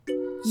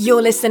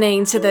You're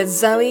listening to the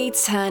Zoe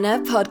Turner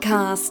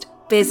podcast,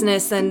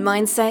 business and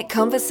mindset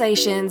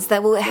conversations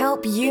that will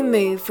help you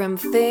move from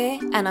fear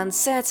and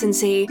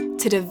uncertainty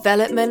to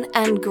development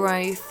and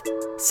growth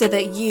so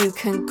that you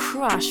can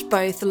crush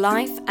both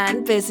life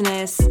and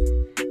business.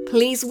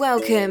 Please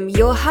welcome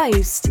your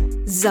host,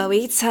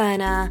 Zoe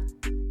Turner.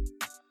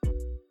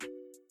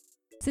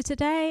 So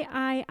today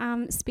I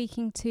am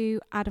speaking to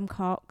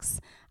ADAMCOX.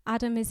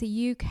 Adam is a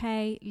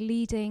UK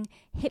leading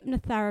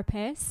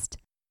hypnotherapist.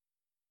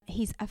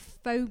 He's a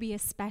phobia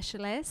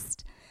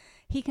specialist.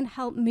 He can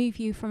help move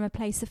you from a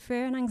place of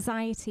fear and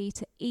anxiety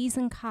to ease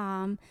and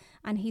calm.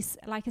 And he's,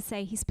 like I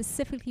say, he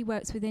specifically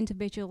works with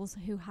individuals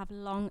who have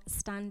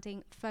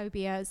long-standing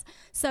phobias.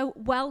 So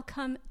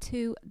welcome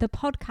to the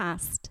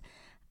podcast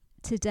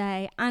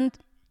today. And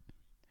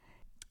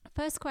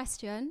first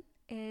question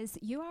is,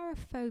 you are a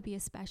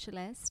phobia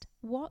specialist.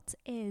 What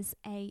is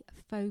a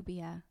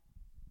phobia?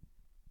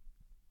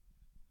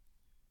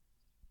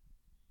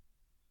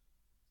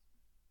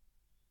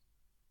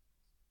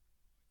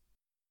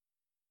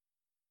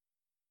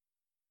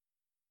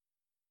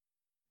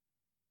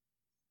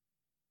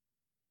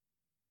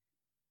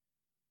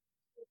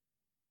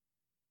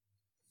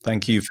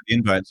 Thank you for the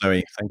invite,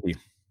 Zoe. Thank you.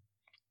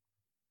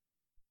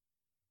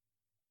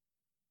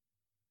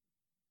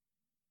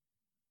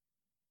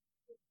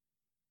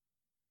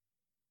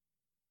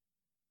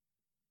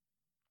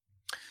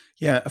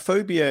 Yeah, a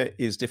phobia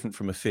is different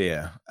from a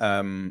fear.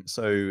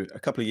 So a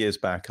couple of years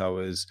back, I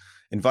was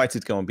invited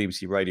to go on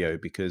BBC Radio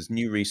because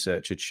new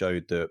research had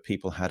showed that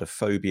people had a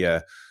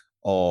phobia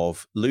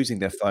of losing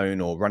their phone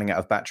or running out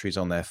of batteries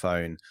on their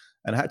phone.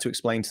 And I had to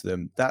explain to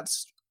them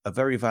that's a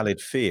very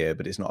valid fear,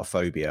 but it's not a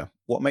phobia.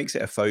 What makes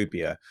it a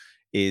phobia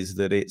is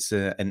that it's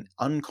an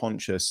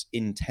unconscious,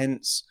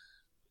 intense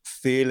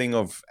feeling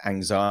of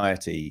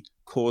anxiety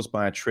caused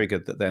by a trigger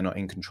that they're not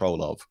in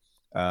control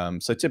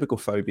of. So typical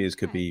phobias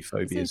could be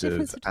phobias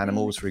of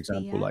animals, for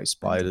example, like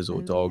spiders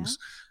or dogs.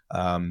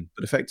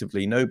 But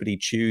effectively, nobody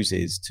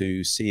chooses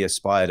to see a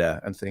spider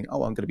and think,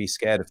 oh, I'm going to be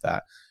scared of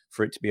that.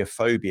 For it to be a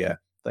phobia,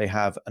 they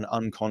have an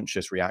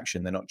unconscious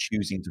reaction. They're not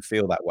choosing to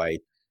feel that way.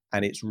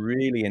 And it's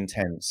really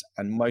intense.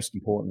 And most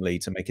importantly,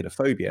 to make it a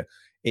phobia,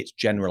 it's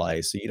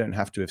generalized. So you don't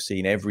have to have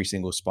seen every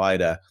single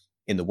spider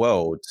in the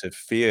world to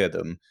fear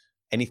them.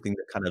 Anything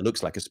that kind of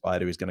looks like a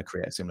spider is going to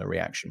create a similar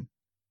reaction.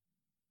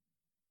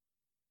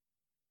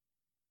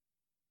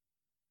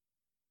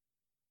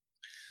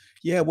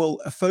 Yeah, well,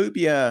 a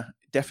phobia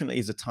definitely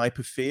is a type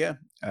of fear.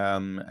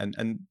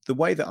 And the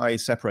way that I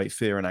separate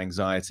fear and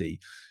anxiety,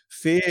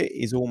 fear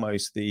is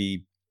almost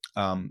the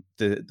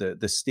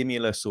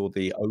stimulus or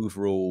the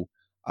overall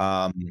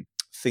um,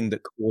 thing that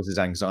causes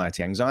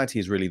anxiety. Anxiety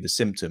is really the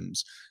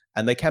symptoms,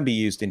 and they can be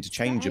used So for anyone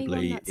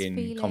interchangeably that's in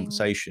feeling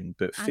conversation.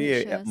 But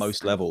fear at anxious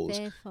most and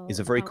levels is fearful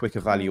a very about the quick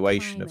current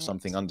evaluation of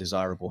something climate,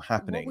 undesirable what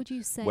happening, would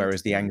you say to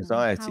whereas the them, and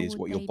how anxiety is would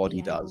what your they be body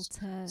able does.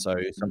 to So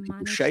some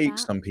people manage shake, that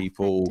some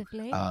people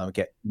effectively?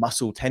 get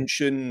muscle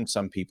tension,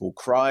 some people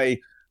cry,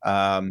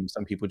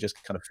 some people just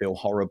kind of feel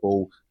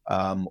horrible,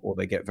 or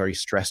they get very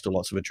stressed or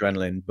lots of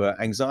adrenaline. But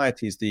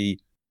anxiety is the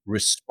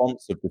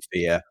response of the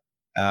fear,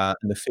 and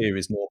the fear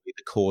is normally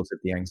the cause of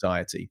the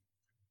anxiety.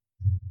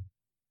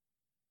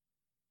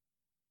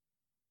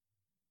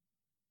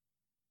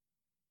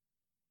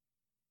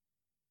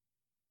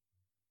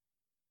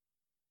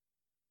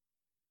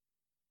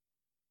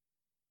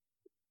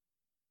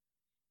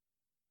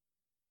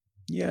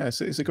 Yeah,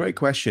 so it's a great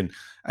question,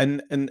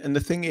 and the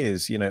thing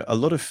is, a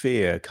lot of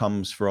fear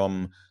comes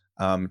from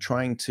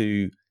trying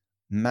to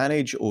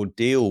manage or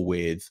deal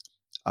with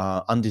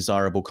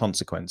undesirable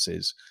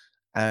consequences.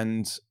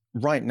 And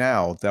right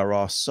now, there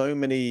are so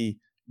many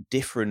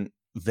different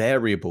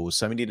variables,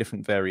 so many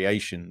different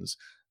variations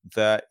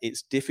that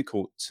it's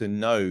difficult to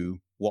know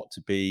what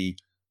to be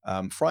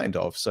frightened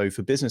of. So,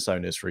 for business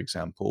owners, for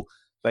example,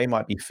 they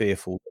might be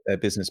fearful that their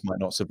business might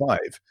not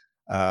survive.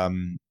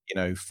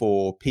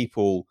 For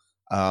people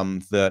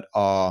that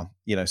are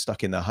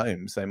stuck in their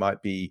homes, they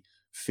might be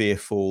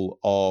fearful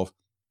of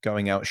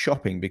going out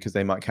shopping because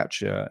they might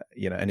catch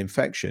an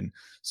infection.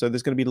 So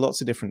there's going to be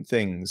lots of different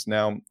things.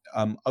 Now,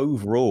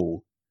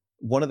 overall,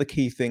 one of the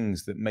key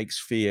things that makes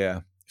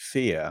fear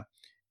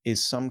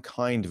is some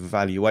kind of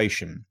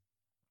evaluation.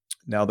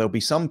 Now, there'll be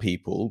some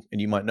people,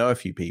 and you might know a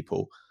few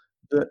people,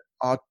 that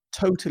are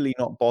totally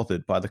not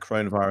bothered by the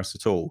coronavirus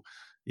at all.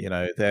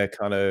 They're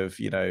kind of,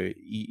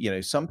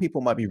 some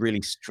people might be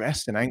really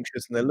stressed and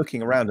anxious, and they're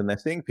looking around and they're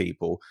seeing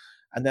people,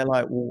 and they're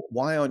like, "Well,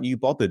 why aren't you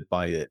bothered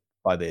by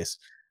this?"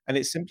 And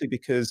it's simply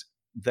because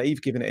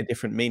they've given it a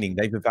different meaning.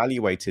 They've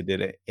evaluated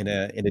it in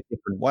a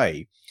different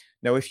way.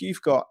 Now, if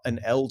you've got an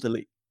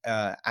elderly,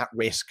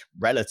 at-risk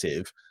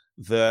relative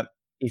that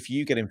if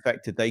you get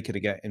infected, they could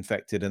get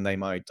infected and they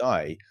might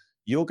die,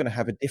 you're going to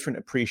have a different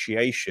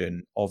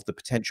appreciation of the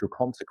potential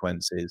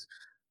consequences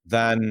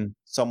than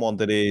someone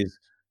that is,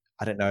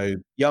 I don't know,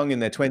 young in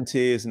their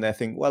 20s and they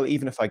think, well,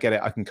 even if I get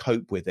it, I can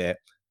cope with it.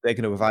 They're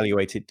going to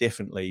evaluate it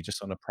differently,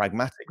 just on a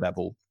pragmatic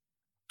level.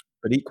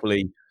 But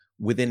equally,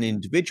 within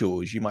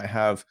individuals, you might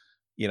have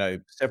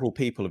several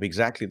people of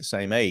exactly the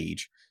same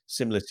age,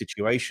 similar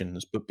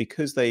situations, but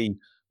because they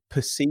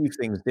perceive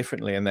things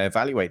differently and they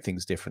evaluate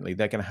things differently,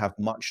 they're going to have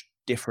much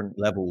different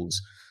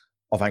levels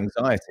of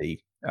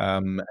anxiety.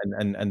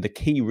 And the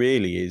key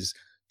really is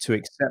to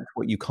accept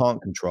what you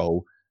can't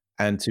control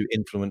and to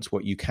influence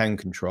what you can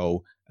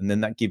control. And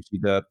then that gives you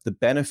the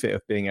benefit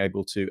of being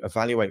able to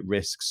evaluate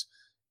risks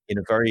in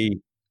a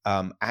very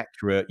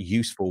accurate,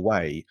 useful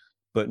way,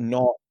 but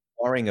not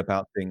worrying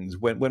about things.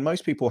 When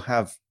most people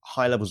have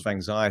high levels of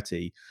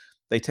anxiety,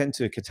 they tend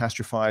to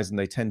catastrophize and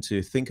they tend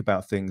to think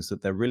about things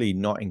that they're really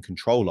not in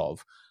control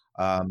of.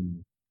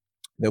 Um,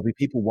 There'll be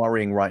people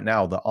worrying right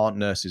now that aren't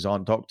nurses,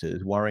 aren't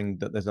doctors, worrying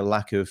that there's a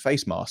lack of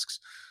face masks.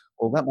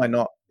 Well, that might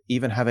not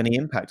even have any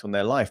impact on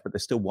their life, but they're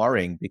still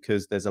worrying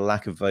because there's a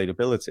lack of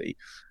availability.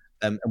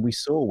 And we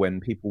saw when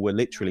people were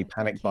literally Yeah,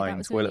 panic thank you. That buying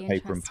was really toilet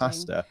paper and interesting.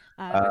 pasta,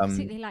 I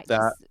particularly like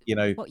that, just you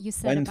know, what you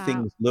said when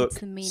about things it's look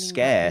the meaning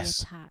that we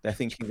scarce, they're attach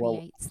which thinking,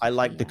 "Well, creates the I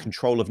like the fear.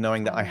 control of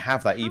knowing that I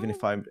have that even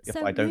How if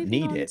so I don't moving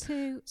need on it."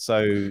 to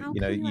So, how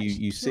can you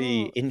actually you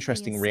see cure fear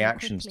interesting so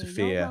reactions to quickly?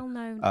 You're fear, well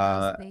known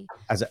as uh, the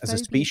as a phobia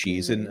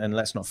species, guru, and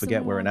let's not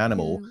forget we're an someone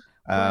animal,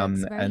 who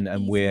works very and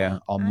easily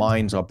our and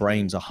minds, our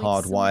brains quickly are with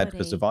hardwired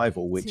for somebody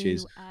survival, which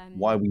is to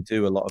why we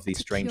do a lot of these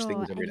strange cure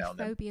things every any now and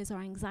then. phobias or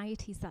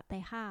anxieties that they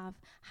have.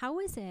 How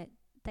is it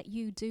that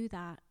you do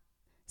that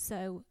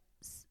so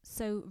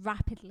so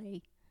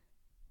rapidly?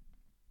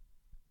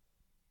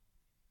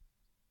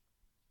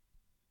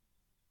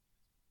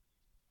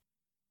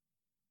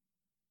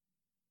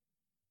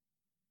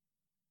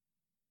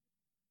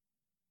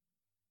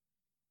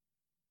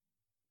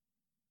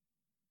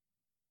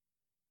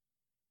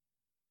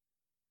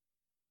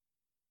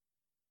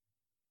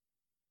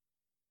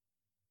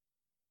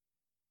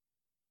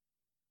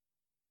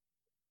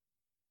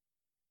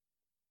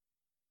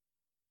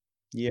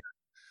 Yeah.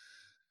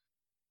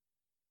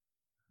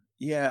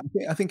 Yeah,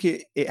 I think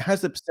it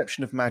has the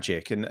perception of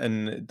magic, and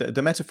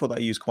the metaphor that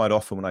I use quite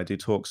often when I do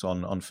talks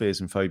on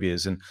fears and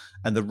phobias and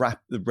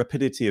the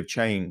rapidity of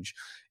change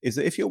is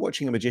that if you're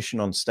watching a magician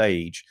on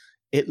stage,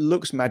 it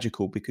looks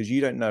magical because you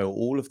don't know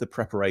all of the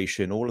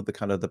preparation, all of the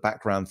kind of the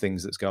background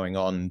things that's going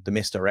on, the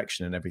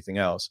misdirection and everything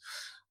else.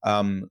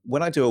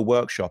 When I do a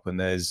workshop and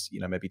there's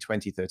maybe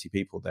 20, 30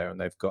 people there and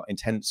they've got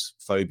intense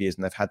phobias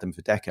and they've had them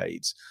for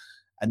decades,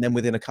 and then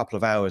within a couple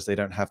of hours they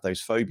don't have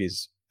those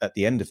phobias at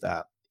the end of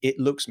that, it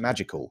looks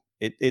magical.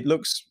 It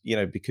looks,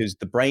 because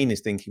the brain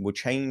is thinking, well,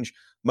 change.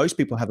 Most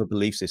people have a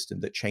belief system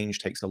that change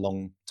takes a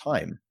long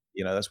time.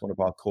 That's one of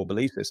our core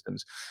belief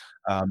systems.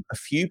 A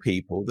few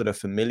people that are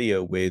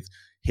familiar with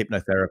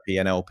hypnotherapy,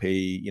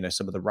 NLP,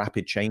 some of the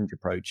rapid change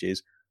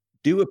approaches,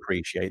 do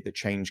appreciate that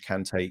change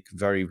can take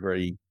very,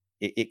 very.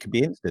 It could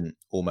be instant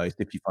almost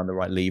if you find the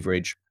right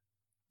leverage,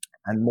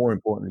 and more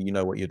importantly, you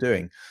know what you're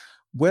doing.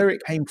 Where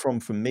it came from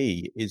for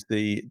me is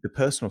the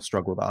personal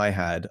struggle that I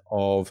had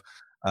of,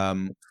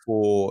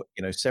 for,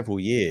 several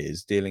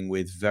years dealing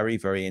with very,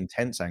 very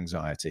intense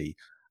anxiety.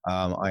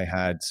 I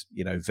had,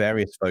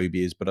 various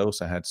phobias, but I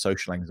also had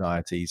social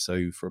anxiety.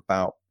 So for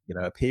about,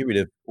 a period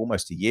of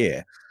almost a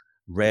year,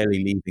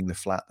 rarely leaving the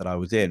flat that I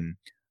was in.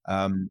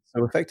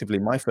 So effectively,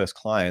 my first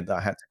client that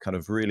I had to kind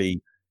of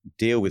really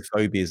deal with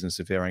phobias and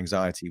severe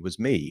anxiety was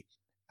me.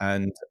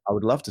 And I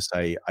would love to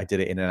say I did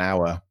it in an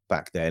hour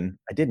back then.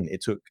 I didn't.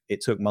 It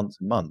took months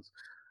and months,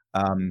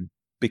 um,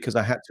 because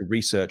I had to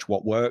research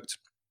what worked.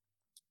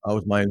 I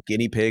was my own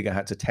guinea pig. I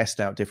had to test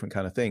out different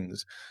kind of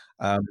things.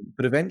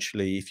 But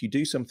eventually, if you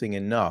do something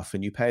enough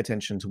and you pay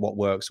attention to what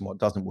works and what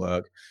doesn't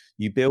work,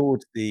 you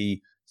build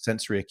the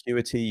sensory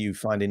acuity. You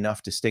find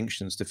enough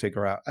distinctions to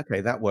figure out,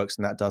 okay, that works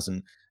and that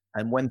doesn't.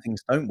 And when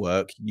things don't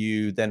work,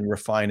 you then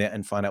refine it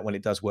and find out when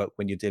it does work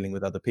when you're dealing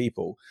with other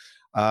people.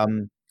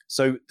 Um,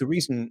 so the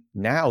reason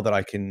now that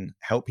I can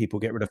help people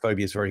get rid of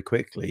phobias very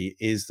quickly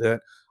is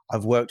that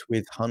I've worked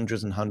with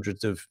hundreds and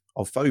hundreds of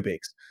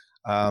phobics.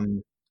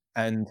 Um,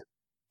 and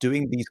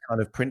doing these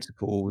kind of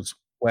principles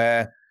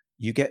where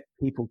you get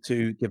people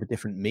to give a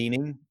different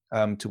meaning,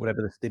 to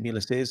whatever the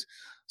stimulus is.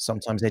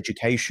 Sometimes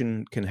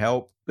education can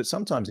help, but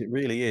sometimes it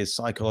really is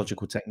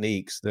psychological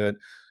techniques that,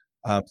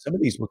 some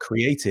of these were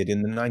created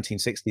in the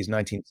 1960s,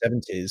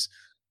 1970s,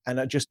 and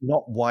are just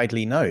not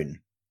widely known,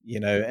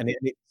 and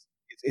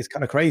it's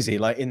kind of crazy.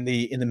 Like in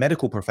the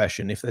medical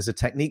profession, if there's a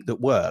technique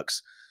that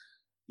works,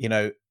 you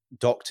know,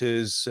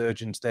 doctors,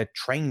 surgeons, they're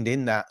trained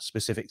in that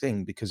specific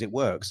thing because it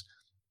works.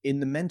 In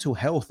the mental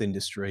health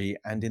industry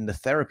and in the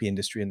therapy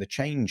industry and the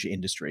change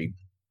industry,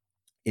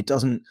 it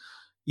doesn't,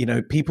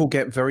 people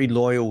get very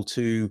loyal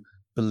to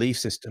belief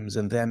systems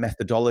and their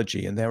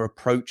methodology and their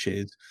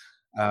approaches,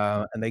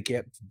 and they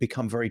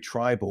become very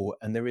tribal.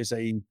 And there is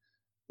a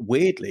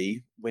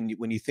weirdly, when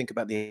you think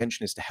about the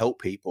intention is to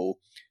help people,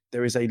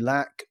 there is a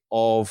lack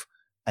of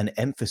an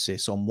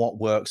emphasis on what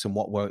works and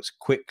what works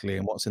quickly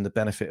and what's in the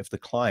benefit of the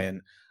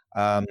client,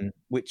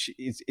 which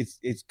is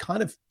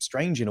kind of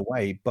strange in a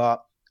way.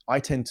 But I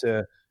tend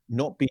to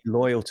not be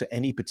loyal to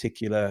any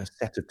particular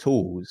set of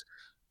tools,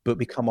 but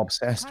become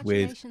obsessed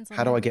with Congratulations on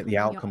how do I get the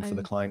overcoming your outcome for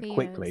the own client fears.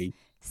 quickly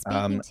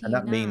Speaking to And you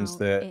that means now,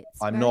 that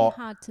it's I'm very not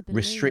hard to believe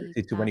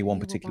restricted to any that one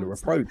you were particular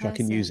once that approach. I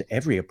can use person.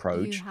 every You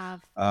approach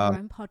have um,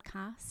 your own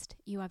podcast,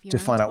 you have to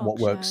your own find out what talk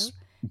show, works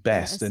you're a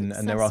best. And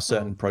there are certain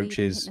successful leading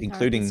approaches, hypnotherapist.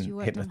 including You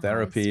worked on High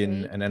hypnotherapy Street,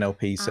 and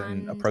NLP, certain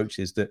and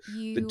approaches that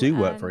you, do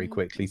work very I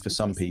quickly was for going to say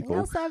some something people,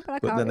 else then, but I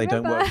but can't then they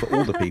don't remember. work for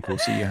all the people.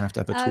 So you have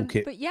to have a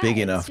toolkit But yeah, big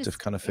it's enough to just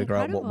kind of figure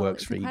out what incredible.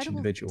 works It's for each incredible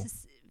individual.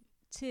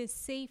 to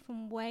see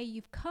from where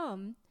you've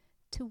come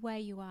to where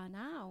you are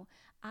now.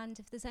 And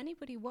if there's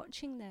anybody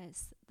watching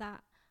this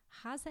that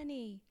has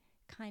any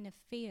kind of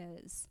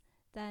fears,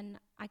 then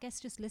I guess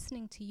just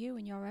listening to you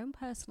and your own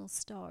personal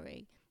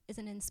story is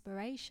an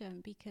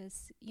inspiration,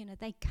 because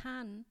they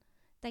can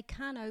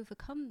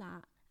overcome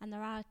that. And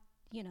there are,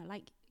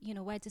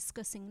 we're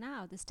discussing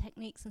now, there's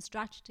techniques and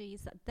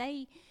strategies that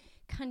they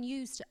can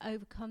use to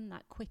overcome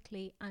that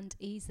quickly and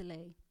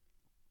easily.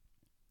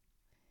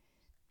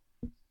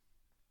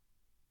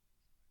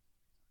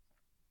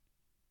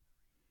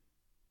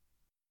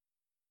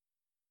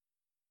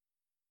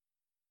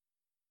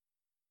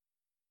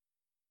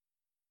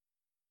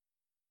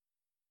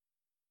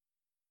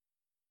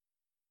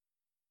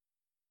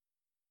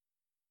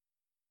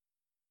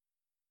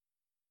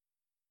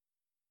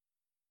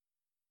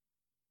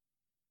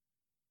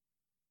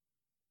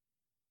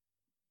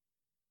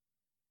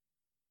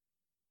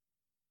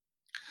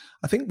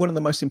 I think one of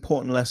the most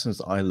important lessons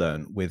that I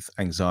learned with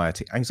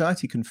anxiety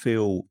can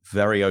feel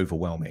very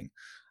overwhelming.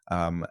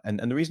 And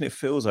the reason it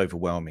feels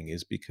overwhelming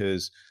is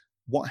because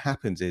what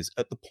happens is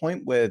at the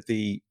point where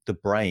the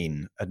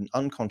brain at an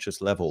unconscious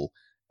level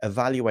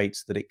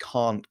evaluates that it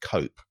can't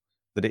cope,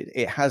 that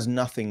it has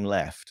nothing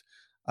left,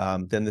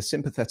 then the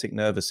sympathetic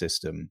nervous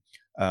system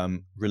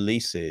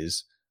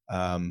releases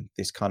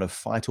this kind of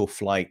fight or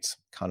flight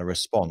kind of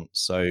response.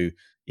 So,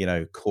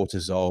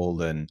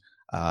 cortisol and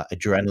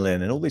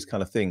adrenaline and all these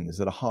kind of things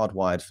that are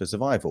hardwired for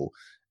survival.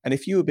 And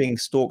if you were being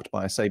stalked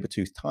by a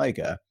saber-toothed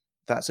tiger,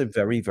 that's a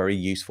very, very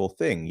useful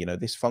thing.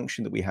 This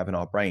function that we have in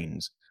our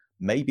brains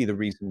may be the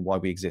reason why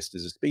we exist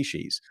as a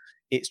species.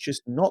 It's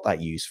just not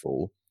that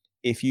useful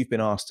if you've been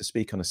asked to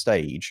speak on a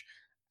stage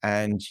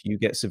and you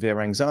get severe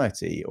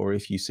anxiety, or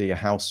if you see a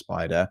house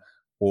spider,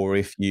 or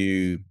if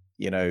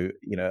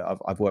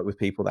I've worked with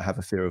people that have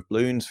a fear of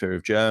balloons, fear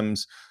of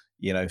germs,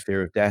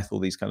 fear of death, all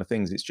these kind of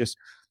things. It's just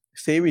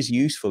fear is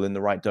useful in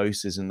the right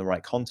doses in the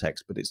right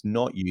context, but it's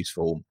not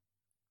useful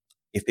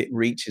if it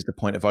reaches the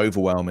point of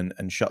overwhelm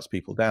and shuts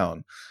people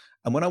down.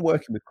 And when I'm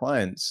working with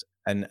clients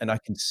and I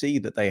can see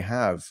that they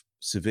have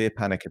severe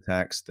panic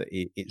attacks, that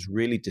it's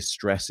really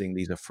distressing,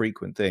 these are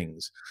frequent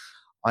things,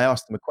 I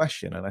ask them a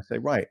question and I say,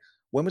 right,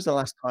 when was the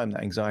last time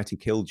that anxiety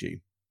killed you?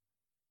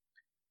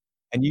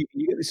 And you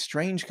get this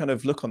strange kind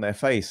of look on their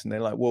face and they're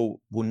like, well,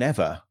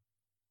 never.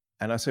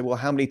 And I say, "Well,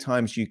 how many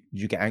times do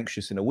you get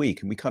anxious in a week?"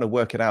 And we kind of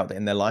work it out that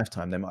in their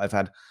lifetime, they might have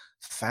had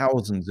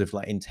thousands of,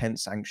 like,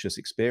 intense anxious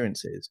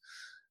experiences.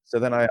 So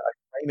then I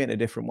frame it in a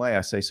different way.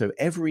 I say, "So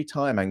every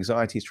time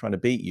anxiety is trying to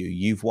beat you,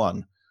 you've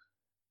won."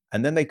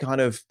 And then they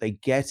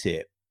get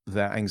it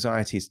that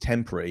anxiety is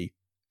temporary,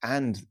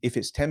 and if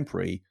it's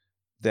temporary,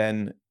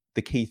 then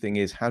the key thing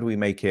is how do we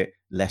make it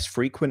less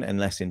frequent and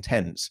less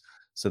intense,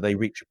 so they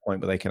reach a point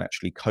where they can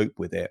actually cope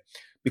with it?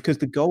 Because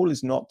the goal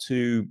is not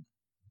to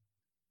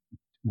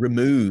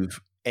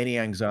remove any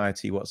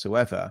anxiety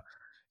whatsoever.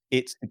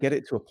 It's to get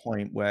it to a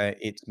point where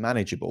it's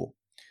manageable.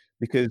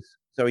 Because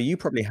so you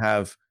probably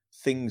have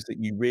things that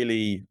you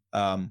really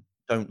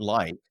don't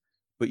like,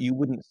 but you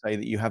wouldn't say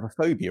that you have a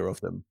phobia of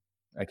them.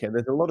 Okay,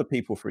 there's a lot of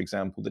people, for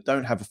example, that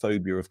don't have a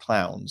phobia of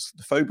clowns.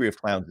 The phobia of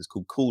clowns is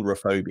called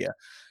coulrophobia.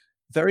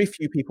 Very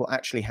few people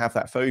actually have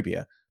that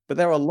phobia, but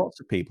there are lots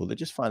of people that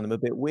just find them a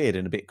bit weird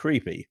and a bit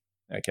creepy.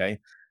 Okay,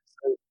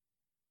 so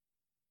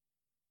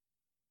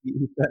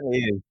it certainly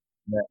is.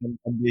 Yeah,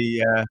 and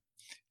the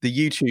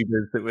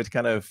YouTubers that would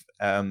kind of,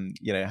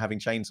 having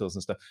chainsaws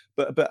and stuff.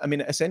 But I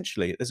mean,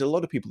 essentially, there's a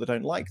lot of people that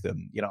don't like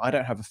them. I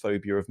don't have a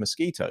phobia of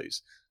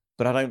mosquitoes,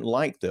 but I don't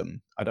like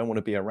them. I don't want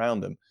to be around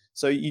them.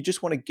 So you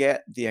just want to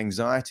get the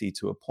anxiety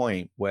to a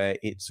point where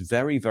it's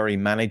very, very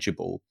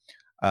manageable,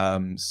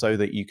 so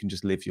that you can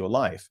just live your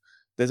life.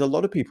 There's a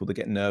lot of people that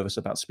get nervous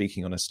about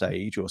speaking on a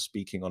stage or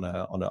speaking on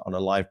a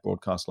live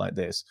broadcast like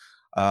this,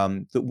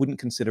 that wouldn't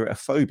consider it a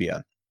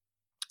phobia.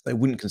 They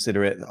wouldn't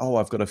consider it, "Oh,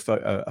 I've got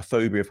a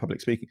phobia of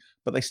public speaking,"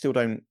 but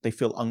they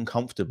feel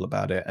uncomfortable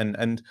about it,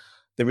 and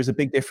there is a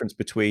big difference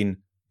between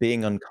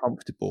being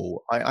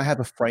uncomfortable. I have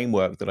a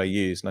framework that I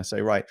use, and I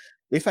say, "Right,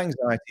 if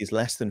anxiety is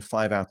less than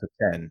 5 out of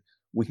 10,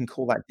 we can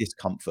call that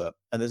discomfort,"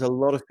 and there's a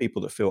lot of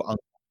people that feel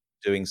uncomfortable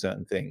doing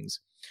certain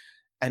things.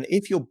 And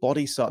if your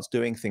body starts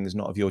doing things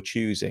not of your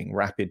choosing,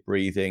 rapid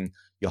breathing,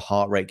 your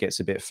heart rate gets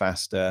a bit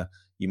faster,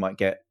 you might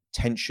get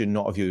tension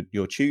not of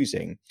your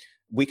choosing,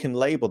 we can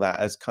label that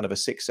as kind of a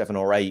 6, 7,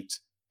 or 8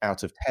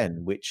 out of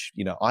 10, which,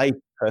 I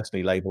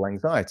personally label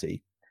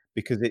anxiety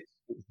because it's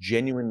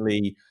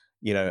genuinely,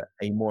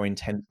 a more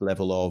intense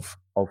level of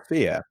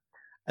fear.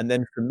 And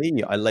then for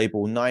me, I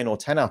label 9 or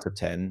 10 out of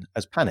 10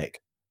 as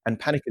panic. And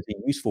panic is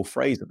a useful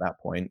phrase at that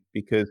point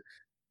because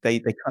they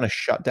kind of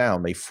shut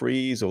down, they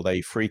freeze or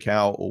they freak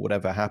out or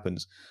whatever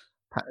happens.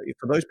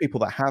 For those people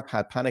that have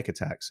had panic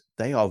attacks,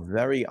 they are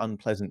very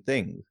unpleasant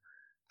things.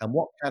 And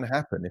what can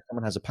happen if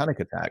someone has a panic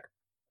attack,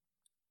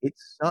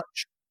 it's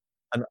such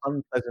an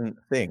unpleasant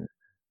thing.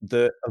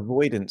 The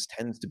avoidance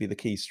tends to be the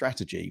key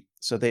strategy.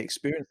 So they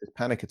experience this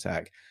panic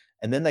attack,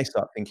 and then they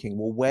start thinking,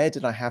 well, where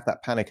did I have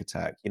that panic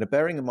attack?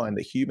 Bearing in mind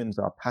that humans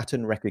are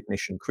pattern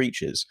recognition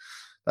creatures.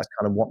 That's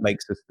kind of what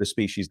makes us the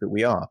species that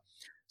we are.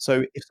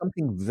 So if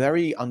something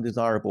very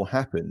undesirable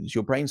happens,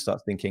 your brain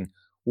starts thinking,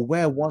 well,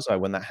 where was I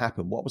when that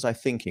happened? What was I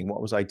thinking?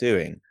 What was I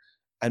doing?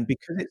 And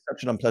because it's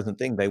such an unpleasant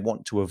thing, they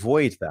want to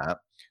avoid that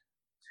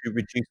to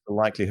reduce the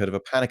likelihood of a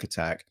panic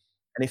attack.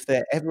 And if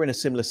they're ever in a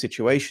similar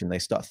situation, they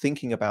start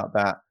thinking about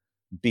that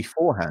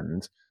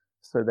beforehand,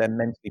 so they're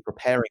mentally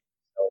preparing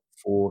themselves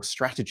for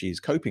strategies,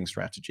 coping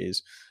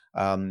strategies.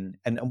 And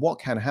what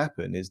can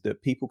happen is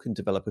that people can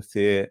develop a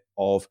fear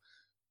of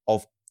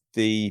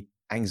the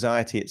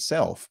anxiety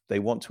itself. They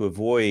want to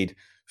avoid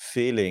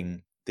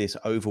feeling this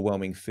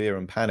overwhelming fear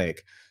and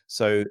panic.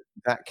 So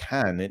that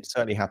it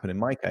certainly happen in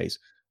my case.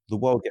 The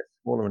world gets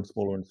smaller and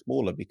smaller and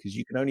smaller because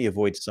you can only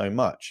avoid so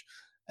much.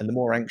 And the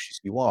more anxious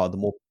you are, the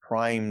more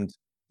primed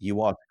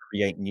you are to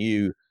create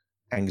new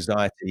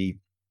anxiety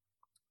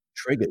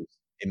triggers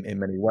in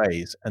many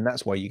ways. And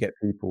that's why you get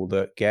people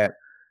that get,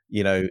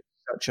 you know,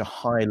 such a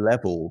high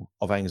level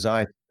of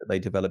anxiety that they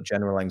develop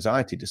general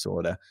anxiety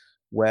disorder,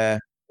 where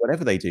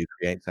whatever they do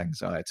creates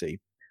anxiety.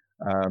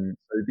 So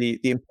the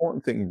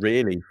important thing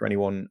really for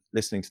anyone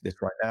listening to this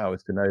right now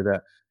is to know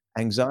that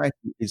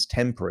anxiety is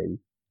temporary,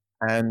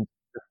 and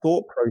the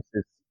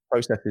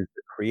processes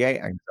that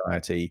create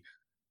anxiety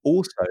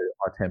also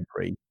are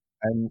temporary.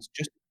 And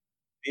just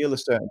feel a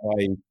certain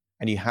way,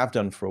 and you have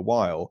done for a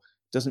while,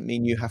 doesn't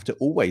mean you have to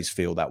always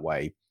feel that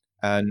way.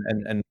 And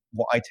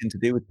what I tend to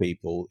do with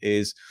people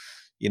is,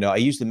 I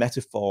use the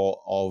metaphor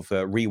of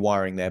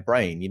rewiring their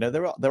brain.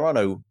 There are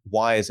no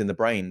wires in the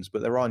brains,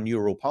 but there are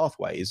neural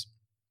pathways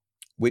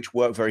which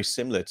work very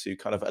similar to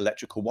kind of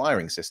electrical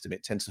wiring system.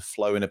 It tends to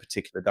flow in a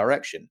particular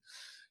direction.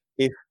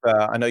 If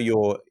I know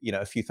you're,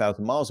 a few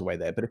thousand miles away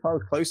there, but if I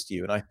was close to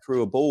you and I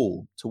threw a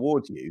ball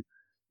towards you,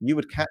 you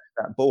would catch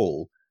that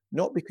ball,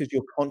 not because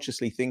you're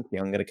consciously thinking,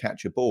 I'm going to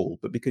catch a ball,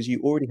 but because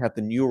you already have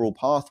the neural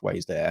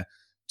pathways there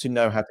to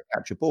know how to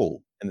catch a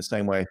ball. In the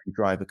same way, if you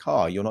drive a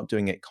car, you're not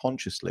doing it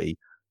consciously.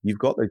 You've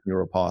got those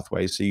neural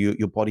pathways, so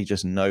your body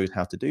just knows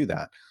how to do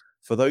that.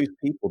 For those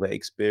people that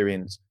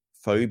experience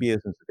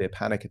phobias and severe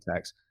panic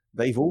attacks,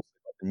 they've also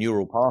got the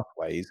neural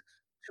pathways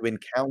to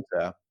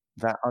encounter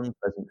that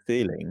unpleasant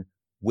feeling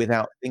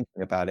without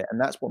thinking about it. And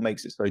that's what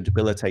makes it so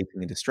debilitating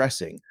and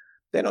distressing.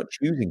 They're not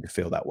choosing to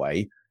feel that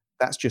way.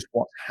 That's just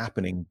what's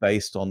happening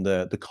based on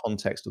the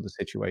context of the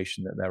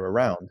situation that they're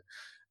around.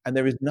 And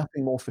there is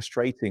nothing more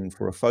frustrating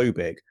for a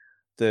phobic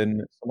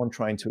than someone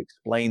trying to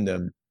explain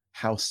them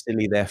how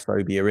silly their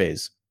phobia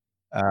is.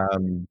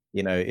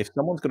 If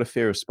someone's got a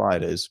fear of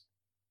spiders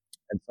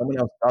and someone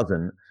else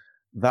doesn't,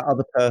 that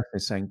other person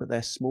is saying, but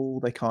they're small,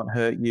 they can't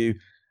hurt you.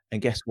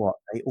 And guess what?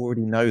 They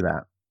already know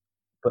that,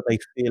 but they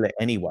feel it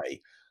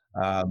anyway.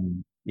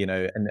 And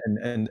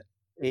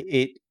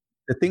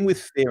the thing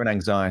with fear and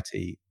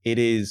anxiety,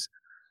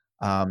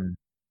 um,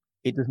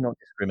 it does not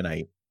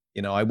discriminate.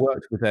 I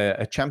worked with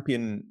a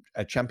champion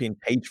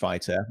cage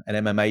fighter, an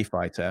MMA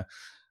fighter,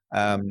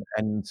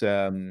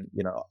 obviously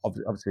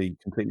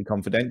completely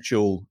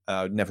confidential,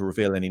 never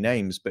reveal any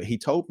names, but he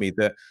told me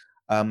that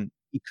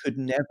he could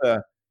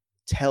never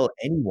tell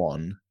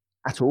anyone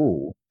at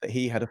all that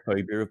he had a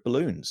phobia of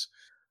balloons.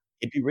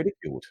 He'd be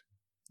ridiculed,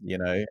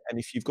 and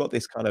if you've got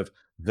this kind of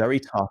very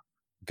tough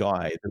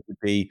guy that would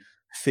be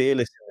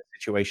fearless in a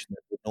situation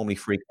that would normally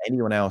freak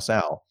anyone else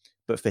out,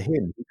 but for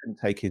him, he couldn't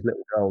take his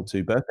little girl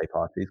to birthday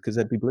parties because 'cause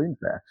there'd be balloons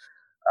there.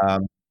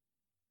 Um,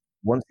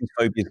 Once these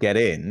phobias get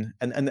in,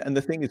 and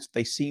the thing is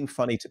they seem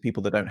funny to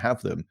people that don't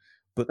have them,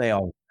 but they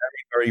are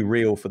very, very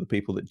real for the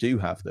people that do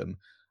have them,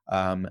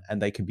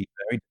 and they can be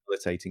very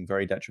debilitating,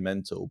 very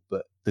detrimental,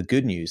 but the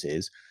good news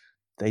is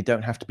they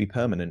don't have to be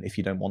permanent if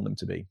you don't want them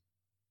to be.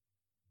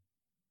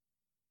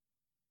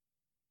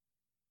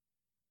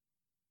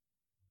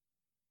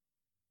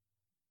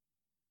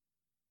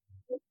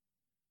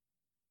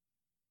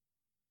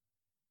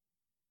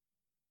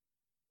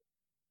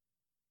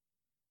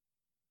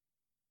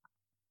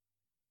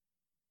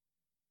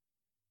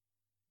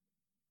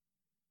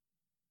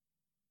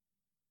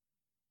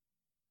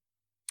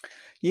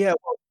 Yeah.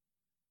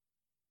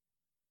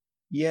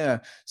 Yeah.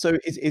 So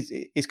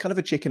it's kind of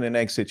a chicken and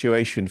egg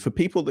situation. For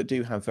people that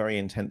do have very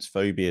intense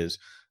phobias,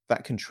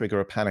 that can trigger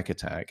a panic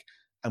attack.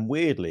 And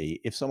weirdly,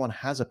 if someone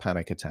has a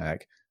panic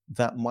attack,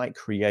 that might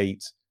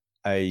create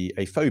a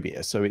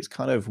phobia. So it's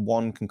kind of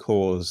one can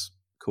cause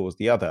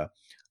the other.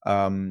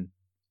 Um,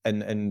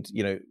 and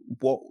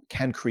what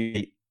can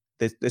create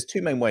there's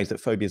two main ways that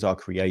phobias are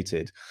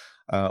created.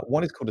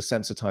 One is called a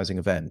sensitizing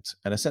event,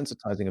 and a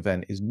sensitizing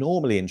event is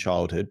normally in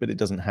childhood, but it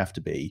doesn't have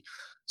to be.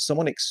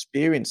 Someone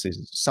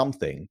experiences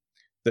something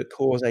that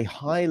cause a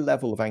high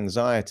level of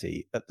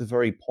anxiety at the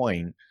very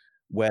point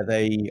where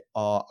they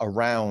are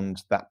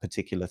around that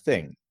particular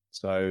thing.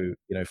 So,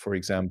 for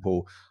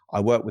example, I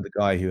worked with a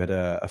guy who had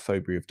a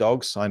phobia of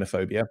dogs,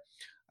 cynophobia.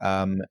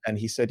 And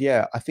he said,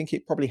 yeah, I think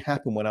it probably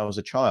happened when I was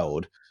a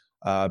child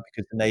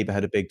because the neighbor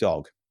had a big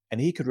dog.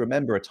 And he could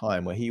remember a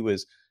time where he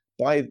was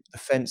by the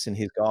fence in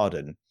his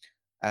garden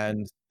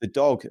and the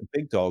dog, a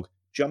big dog,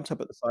 jumped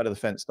up at the side of the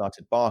fence,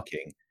 started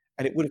barking,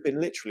 and it would have been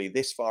literally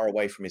this far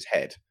away from his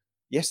head.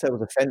 Yes, there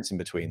was a fence in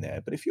between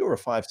there, but if you're a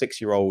 5,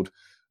 6-year-old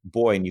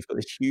boy and you've got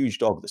this huge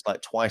dog that's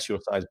like twice your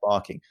size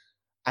barking,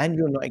 and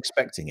you're not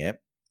expecting it,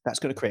 that's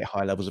gonna create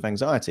high levels of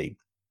anxiety.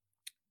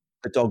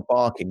 The dog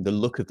barking, the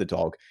look of the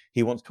dog,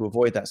 he wants to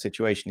avoid that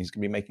situation. He's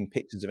gonna be making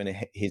pictures of in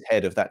his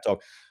head of that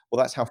dog.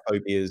 Well, that's how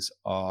phobias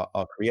are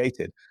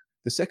created.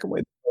 The second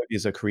way that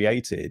phobias are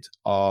created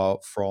are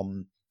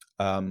from,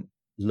 um,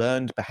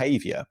 learned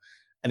behavior,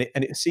 and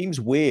it seems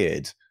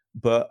weird,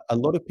 but a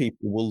lot of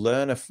people will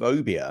learn a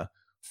phobia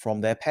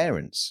from their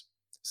parents.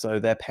 So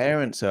their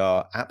parents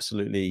are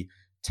absolutely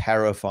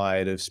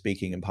terrified of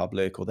speaking in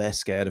public, or they're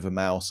scared of a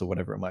mouse or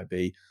whatever it might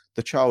be.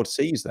 The child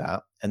sees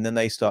that, and then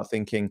they start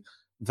thinking,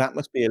 that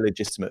must be a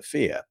legitimate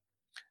fear.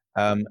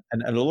 And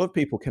a lot of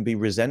people can be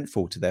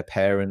resentful to their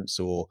parents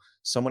or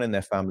someone in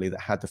their family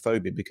that had the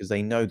phobia because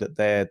they know that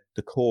they're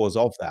the cause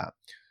of that.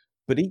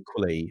 But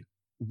equally,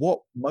 what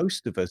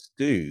most of us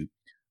do,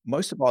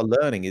 most of our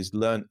learning is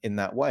learned in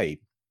that way.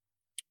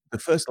 The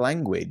first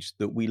language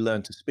that we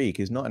learn to speak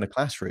is not in a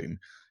classroom.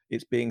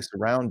 It's being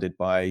surrounded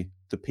by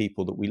the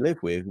people that we live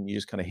with, and you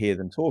just kind of hear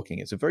them talking.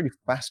 It's a very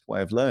fast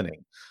way of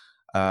learning.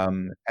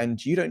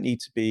 And you don't need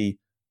to be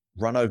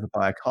run over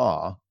by a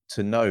car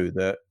to know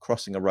that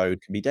crossing a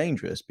road can be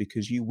dangerous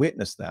because you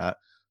witness that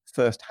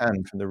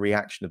firsthand from the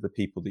reaction of the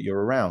people that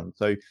you're around.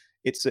 So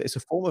it's a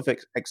form of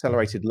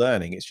accelerated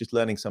learning. It's just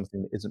learning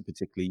something that isn't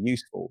particularly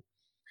useful.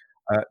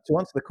 To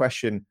answer the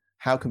question,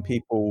 how can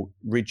people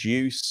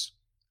reduce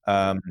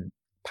um,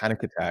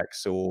 panic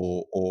attacks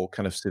or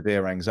kind of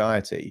severe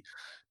anxiety?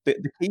 The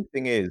key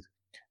thing is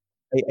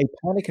a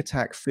panic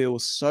attack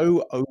feels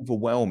so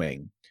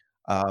overwhelming,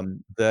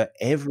 that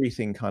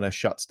everything kinda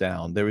shuts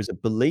down. There is a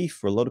belief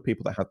for a lot of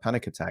people that have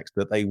panic attacks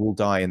that they will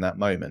die in that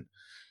moment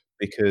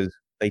because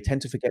they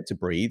tend to forget to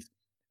breathe.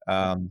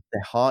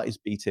 Their heart is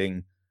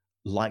beating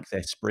like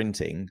they're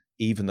sprinting,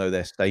 even though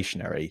they're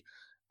stationary.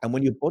 And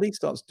when your body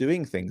starts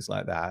doing things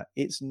like that,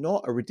 it's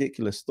not a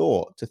ridiculous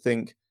thought to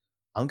think,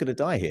 "I'm gonna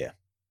die here."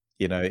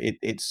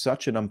 It's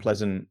such an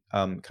unpleasant,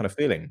 kind of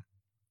feeling.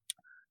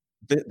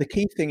 The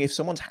key thing, if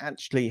someone's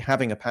actually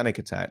having a panic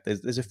attack,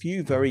 there's a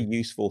few very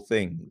useful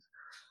things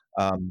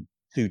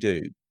to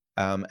do.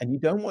 And you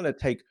don't wanna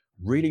take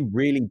really,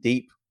 really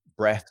deep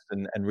breaths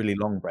and really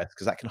long breaths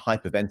because that can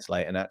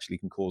hyperventilate and actually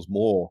can cause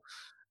more,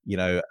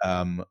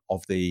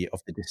 of the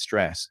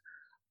distress.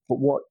 But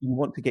what you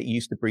want to get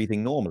used to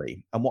breathing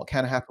normally, and what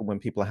can happen when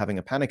people are having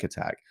a panic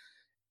attack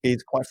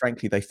is, quite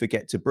frankly, they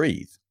forget to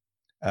breathe.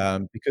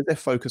 Because they're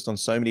focused on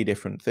so many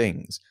different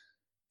things,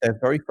 they're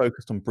very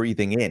focused on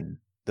breathing in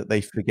that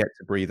they forget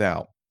to breathe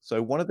out.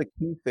 So one of the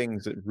key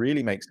things that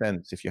really makes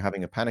sense if you're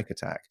having a panic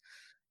attack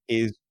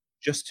is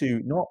just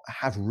to not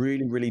have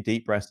really, really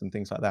deep breaths and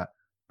things like that,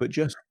 but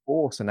just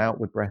force an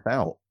outward breath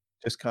out.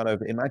 Just kind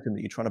of imagine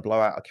that you're trying to blow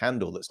out a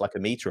candle that's like a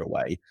meter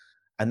away,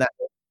 and that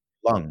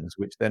lungs,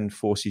 which then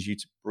forces you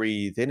to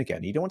breathe in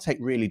again. You don't want to take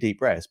really deep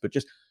breaths, but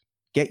just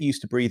get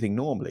used to breathing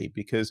normally,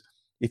 because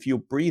if you're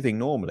breathing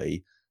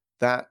normally,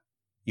 that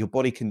your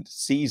body can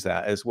seize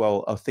that as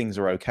well, oh, things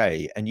are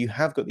okay. And you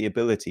have got the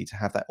ability to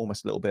have that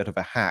almost a little bit of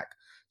a hack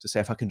to say,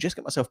 if I can just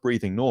get myself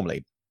breathing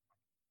normally,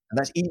 and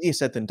that's easier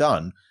said than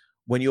done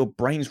when your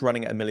brain's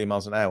running at a million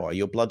miles an hour,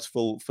 your blood's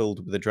filled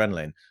with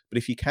adrenaline. But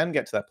if you can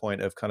get to that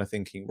point of kind of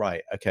thinking,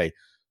 right, okay,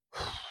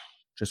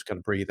 just kind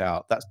of breathe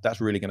out,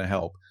 that's really going to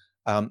help.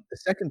 The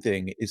second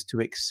thing is to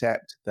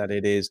accept that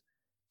it is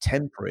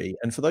temporary.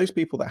 And for those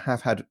people that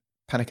have had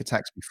panic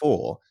attacks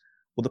before,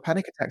 well, the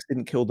panic attacks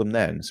didn't kill them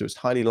then, so it's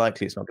highly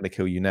likely it's not going to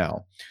kill you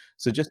now.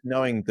 So just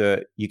knowing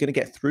that you're going to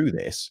get through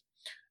this,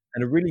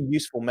 and a really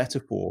useful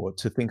metaphor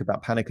to think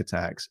about panic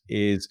attacks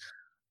is,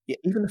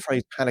 even the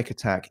phrase panic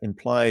attack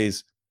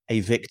implies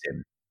a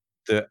victim,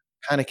 that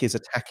panic is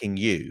attacking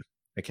you,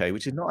 okay,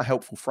 which is not a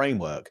helpful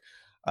framework.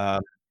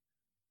 Um,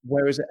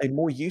 Whereas a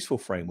more useful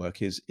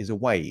framework is a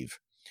wave.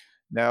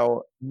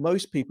 Now,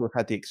 most people have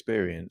had the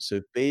experience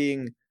of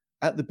being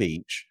at the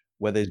beach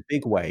where there's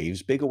big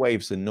waves, bigger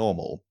waves than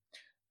normal,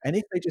 and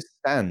if they just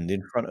stand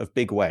in front of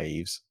big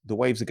waves, the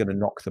waves are gonna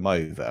knock them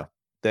over.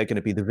 They're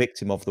gonna be the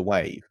victim of the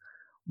wave.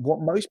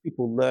 What most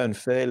people learn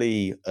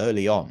fairly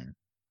early on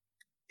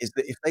is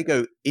that if they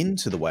go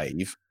into the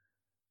wave,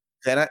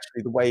 then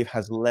actually the wave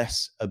has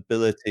less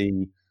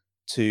ability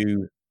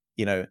to,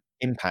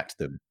 impact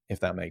them, if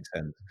that makes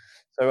sense.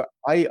 So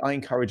I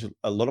encourage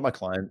a lot of my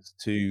clients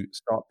to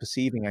start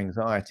perceiving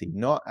anxiety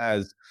not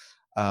as,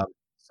 um,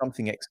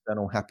 something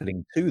external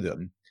happening to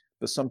them,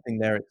 but something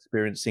they're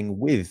experiencing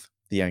with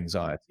the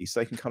anxiety. So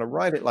they can kind of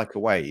ride it like a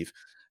wave,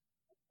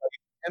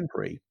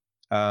 temporary,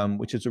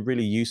 which is a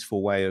really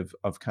useful way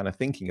of kind of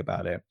thinking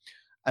about it.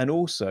 and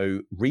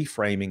also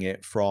reframing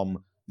it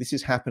from this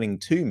is happening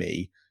to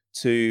me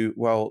to,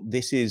 well,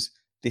 this is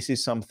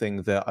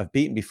something that I've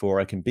beaten before,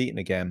 I can beat it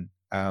again,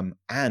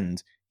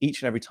 and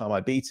each and every time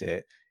I beat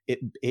it,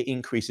 it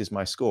increases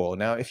my score.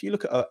 Now, if you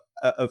look at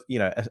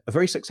a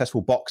very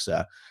successful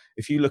boxer,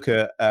 if you look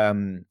at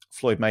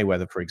Floyd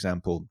Mayweather, for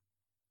example,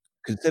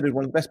 considered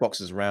one of the best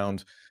boxers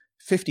around,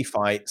 50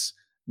 fights,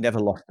 never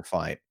lost a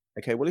fight.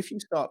 Okay, well, if you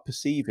start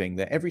perceiving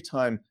that every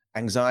time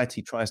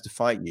anxiety tries to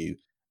fight you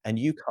and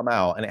you come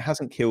out and it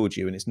hasn't killed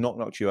you and it's not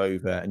knocked you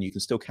over and you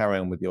can still carry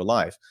on with your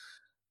life,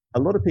 a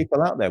lot of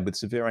people out there with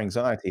severe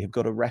anxiety have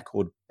got a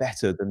record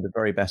better than the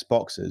very best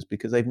boxers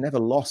because they've never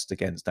lost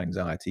against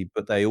anxiety,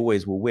 but they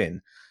always will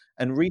win.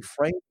 And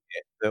reframe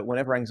it that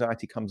whenever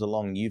anxiety comes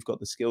along, you've got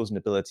the skills and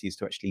abilities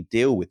to actually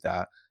deal with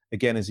that,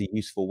 again, is a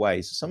useful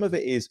way. So some of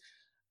it is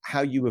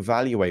how you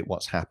evaluate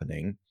what's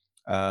happening.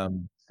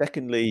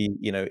 Secondly,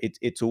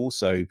 it's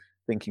also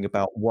thinking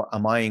about what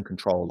am I in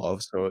control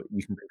of? So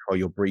you can control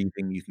your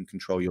breathing, you can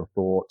control your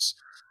thoughts.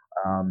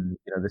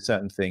 There's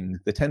certain things.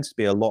 There tends to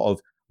be a lot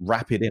of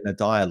rapid inner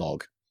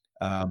dialogue,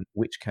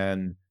 which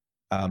can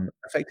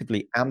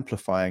effectively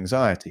amplify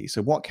anxiety.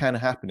 So what can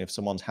happen if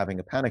someone's having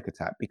a panic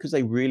attack because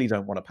they really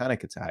don't want a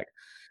panic attack?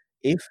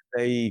 If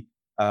they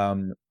are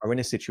in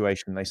a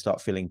situation and they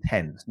start feeling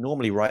tense,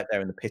 normally right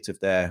there in the pit of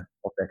their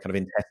kind of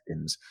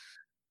intestines,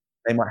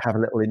 they might have a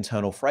little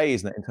internal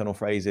phrase, and that internal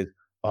phrase is,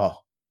 "Oh,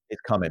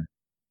 it's coming."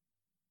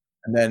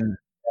 And then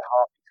their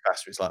heart beats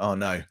faster. It's like, "Oh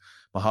no,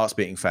 my heart's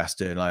beating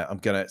faster. Like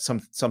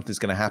something's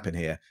gonna happen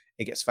here."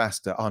 It gets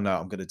faster. "Oh no,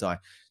 I'm gonna die."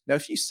 Now,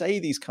 if you say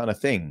these kind of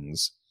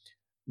things,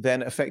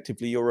 then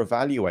effectively you're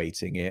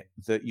evaluating it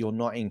that you're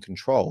not in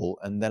control,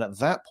 and then at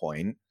that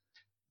point,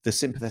 the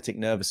sympathetic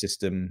nervous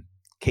system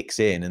kicks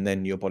in and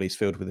then your body's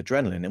filled with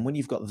adrenaline. And when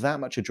you've got that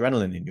much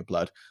adrenaline in your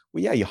blood,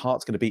 well, yeah, your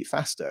heart's going to beat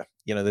faster.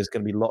 There's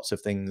going to be lots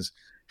of things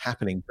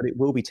happening, but it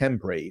will be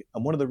temporary.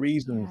 And one of the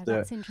reasons Yeah, that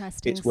that's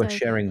interesting. it's worth So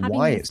sharing having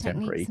why these it's techniques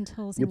temporary, and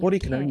tools your in your body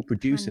can only kit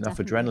produce can enough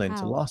definitely adrenaline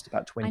to help. last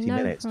about I 20 know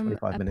minutes, from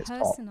 25 a minutes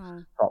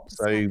personal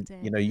So,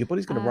 perspective, your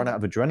body's going to run out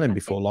of adrenaline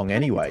before long panic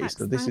anyway. attacks,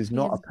 So this is thankfully,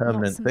 not a is not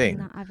permanent something thing,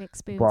 that I've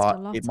experienced a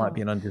but it lot might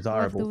be of. an However,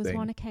 undesirable there was thing.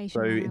 one So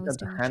occasion when I in was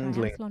terms of doing a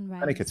handling triathlon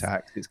panic race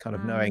attacks, it's kind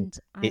of knowing and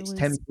I it's was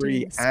doing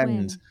temporary, a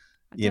and swim.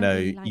 I don't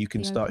really you like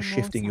can the start open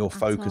shifting water your at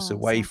focus all, so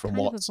away I've from kind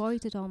of what's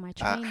avoided all my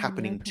training in the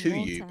happening open to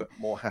you, water, but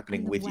more happening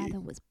and the with weather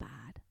you. was bad.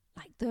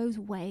 Like those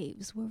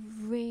waves were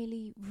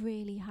really,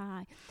 really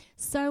high.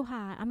 So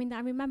high. I mean,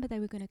 I remember they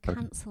were going to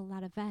cancel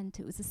that event.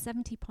 It was a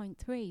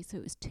 70.3, so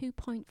it was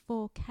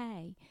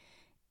 2.4K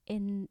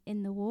in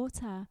the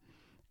water.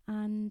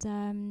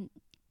 And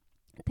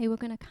they were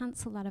going to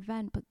cancel that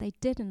event, but they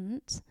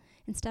didn't.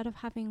 Instead of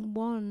having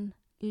one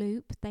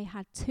loop, they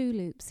had two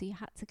loops, so you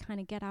had to kind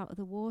of get out of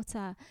the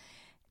water.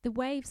 The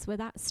waves were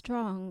that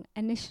strong.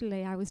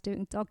 Initially, I was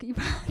doing doggy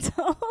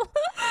paddle.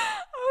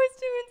 I was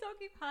doing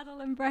doggy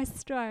paddle and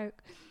breaststroke.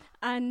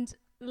 And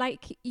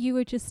like you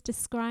were just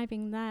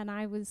describing then,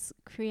 I was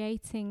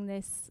creating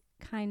this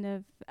kind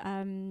of,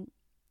 I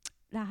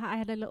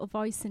had a little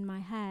voice in my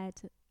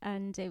head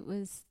and it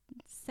was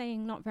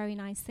saying not very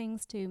nice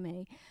things to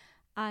me.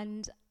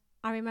 And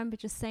I remember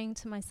just saying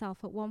to myself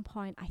at one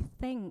point,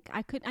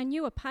 I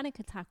knew a panic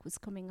attack was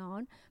coming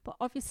on, but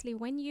obviously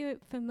when you're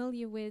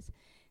familiar with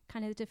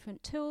kind of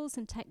different tools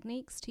and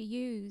techniques to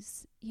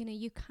use,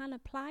 you can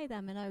apply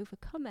them and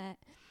overcome it.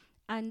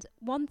 And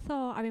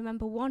I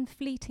remember one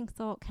fleeting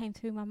thought came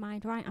through my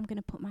mind, right, I'm going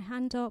to put my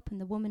hand up and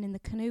the woman in the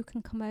canoe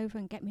can come over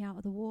and get me out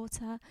of the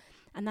water.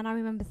 And then I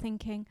remember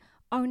thinking,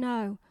 oh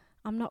no,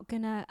 I'm not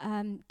going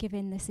to give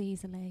in this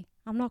easily.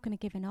 I'm not going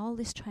to give in all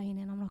this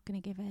training. I'm not going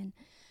to give in.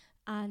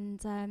 And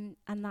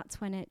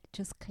that's when it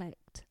just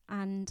clicked.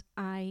 And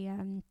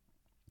I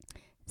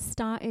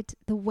started,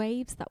 the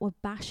waves that were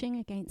bashing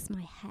against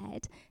my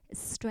head, as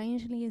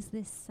strangely as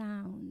this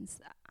sounds,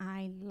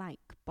 I like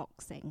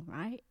boxing,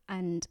 right?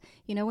 And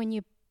when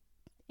you're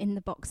in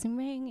the boxing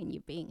ring and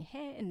you're being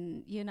hit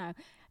and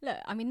look,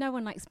 I mean, no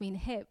one likes being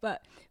hit,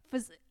 but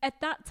at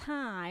that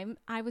time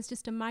I was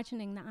just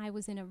imagining that I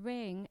was in a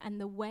ring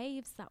and the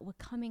waves that were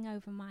coming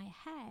over my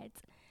head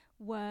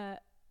were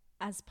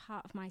as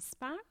part of my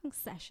sparring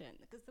session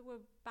because they were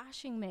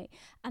bashing me,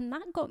 and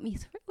that got me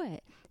through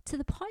it to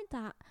the point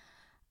that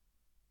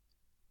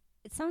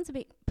it sounds a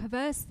bit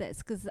perverse, this,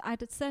 because I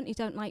certainly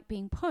don't like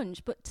being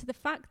punched, but to the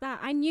fact that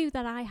I knew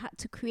that I had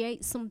to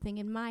create something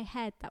in my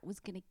head that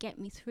was going to get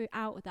me through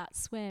out of that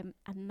swim,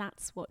 and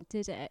that's what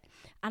did it.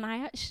 And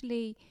I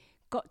actually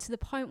got to the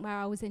point where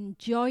I was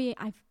enjoying,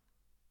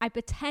 I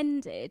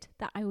pretended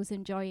that I was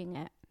enjoying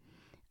it.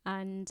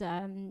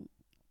 And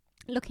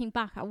looking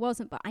back, I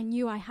wasn't, but I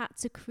knew I had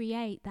to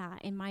create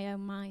that in my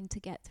own mind to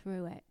get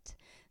through it.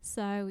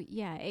 So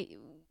yeah,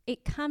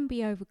 it can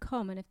be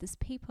overcome. And if there's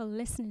people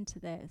listening to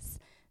this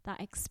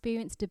that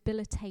experience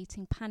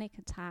debilitating panic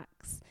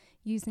attacks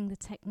using the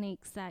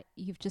techniques that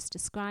you've just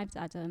described,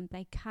 Adam,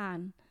 they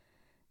can,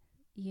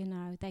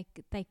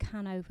 they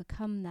can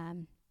overcome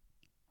them.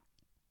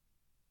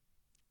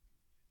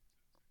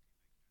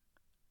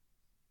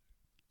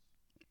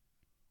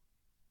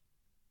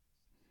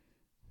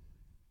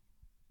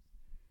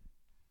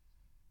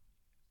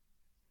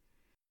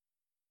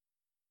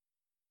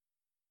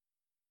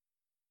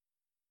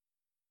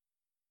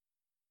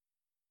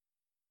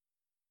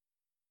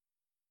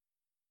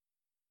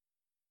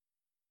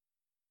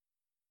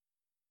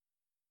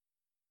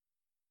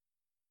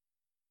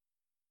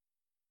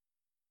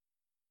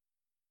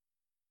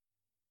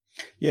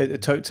 Yeah,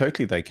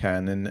 totally they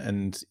can.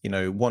 And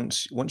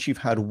once you've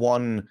had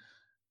one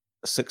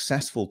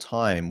successful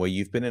time where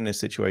you've been in a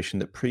situation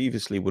that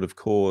previously would have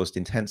caused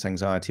intense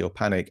anxiety or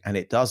panic and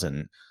it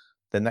doesn't,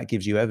 then that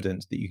gives you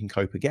evidence that you can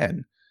cope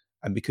again.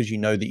 And because you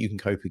know that you can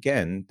cope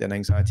again, then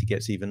anxiety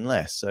gets even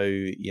less. So,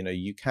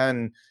 you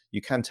can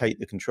take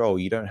the control.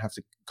 You don't have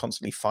to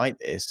constantly fight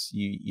this.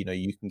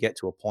 You can get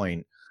to a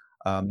point.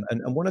 And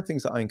one of the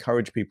things that I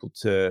encourage people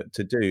to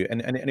do,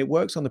 and it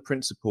works on the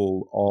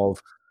principle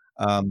of,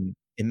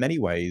 in many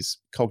ways,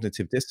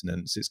 cognitive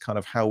dissonance. It's kind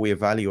of how we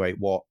evaluate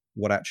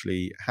what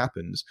actually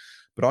happens.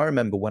 But I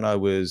remember when I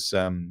was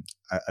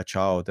a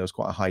child, there was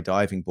quite a high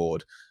diving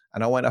board,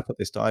 and I went up at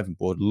this diving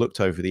board,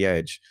 looked over the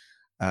edge,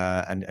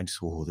 and just,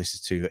 oh, this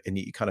is too. And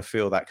you kind of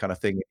feel that kind of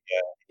thing,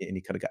 and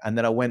you kind of go. And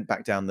then I went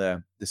back down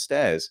the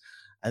stairs,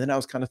 and then I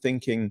was kind of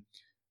thinking,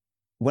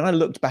 when I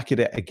looked back at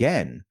it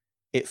again,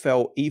 it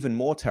felt even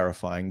more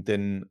terrifying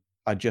than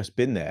I'd just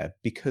been there,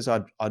 because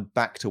I'd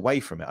backed away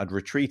from it. I'd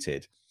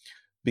retreated,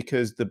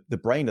 because the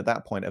brain at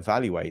that point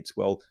evaluates,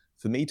 well,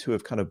 for me to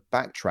have kind of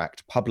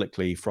backtracked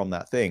publicly from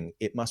that thing,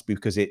 it must be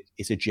because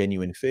it's a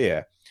genuine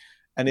fear.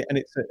 And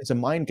it's a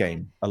mind Yeah,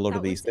 game, a lot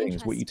of that these was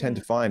things. What you tend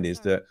to interesting. find is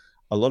Sorry. that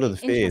a lot of the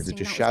fears are Interesting.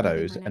 just That was going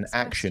to be shadows my and next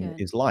action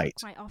question. is light,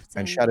 Quite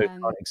and often, shadows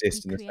can't we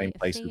exist in the same create a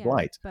place as fear,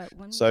 light. but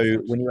when So we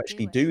when you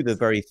actually actually do do the it,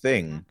 very take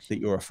thing that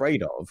action, you're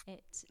afraid of,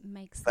 it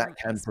makes that that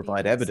can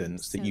provide experience seem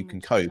evidence that so you can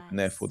much cope, and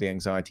therefore less the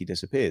anxiety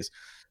disappears.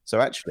 So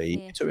actually,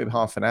 it took me fearful.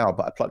 half an hour,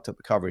 but I plucked up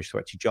the courage to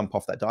actually jump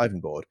off that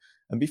diving board.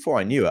 And before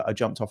I knew it, I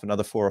jumped off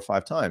another 4 or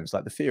 5 times.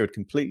 Like, the fear had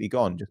completely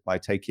gone just by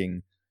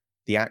taking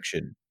the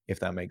action, if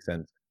that makes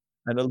sense.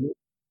 And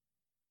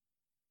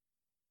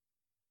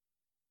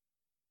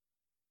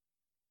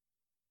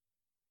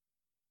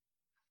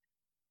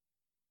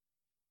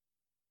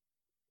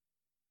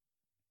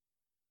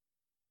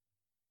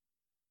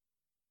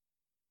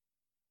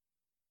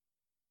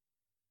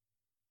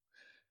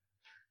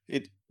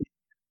it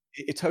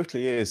it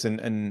totally is.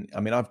 And I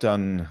mean, I've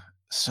done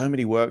so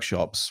many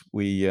workshops.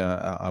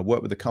 I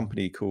work with a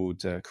company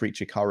called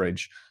Creature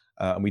Courage,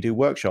 and we do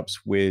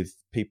workshops with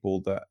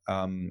people that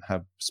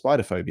have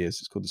spider phobias.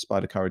 It's called the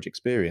Spider Courage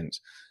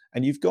Experience.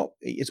 And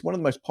it's one of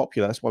the most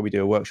popular. That's why we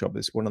do a workshop.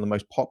 It's one of the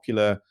most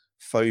popular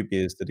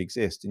phobias that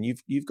exist. And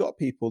you've got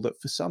people that,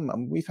 for some, I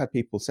mean, we've had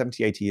people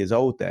 70, 80 years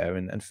old there,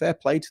 and fair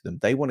play to them.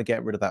 They want to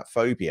get rid of that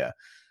phobia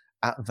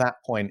at that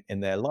point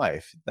in their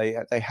life. They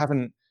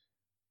haven't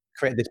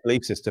created this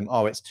belief system,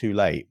 "Oh, it's too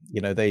late."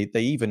 They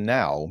even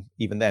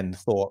then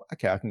thought,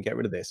 "Okay, I can get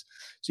rid of this."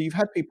 So you've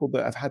had people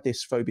that have had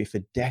this phobia for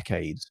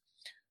decades,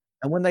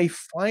 and when they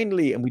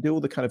finally, and we do all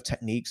the kind of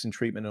techniques and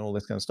treatment and all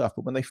this kind of stuff,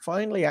 but when they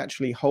finally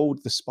actually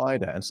hold the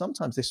spider, and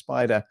sometimes this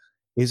spider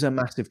is a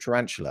massive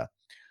tarantula,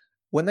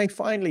 when they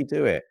finally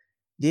do it,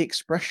 the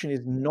expression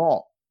is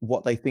not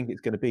what they think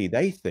it's gonna be.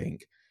 They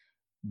think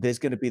there's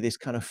gonna be this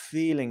kind of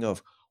feeling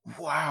of,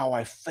 "Wow,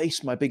 I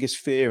faced my biggest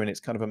fear, and it's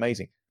kind of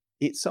amazing."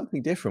 It's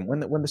something different.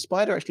 When the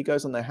spider actually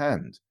goes on their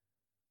hand,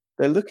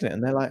 they're looking at it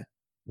and they're like,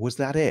 "Was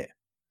that it?"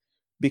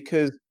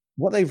 Because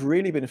what they've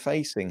really been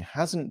facing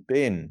hasn't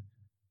been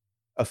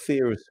a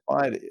fear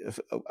of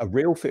a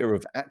real fear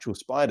of actual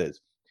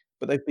spiders,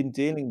 but they've been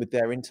dealing with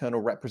their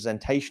internal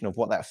representation of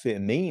what that fear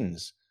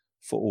means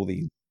for all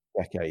these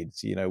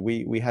decades.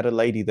 We had a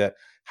lady that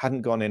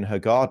hadn't gone in her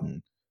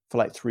garden for,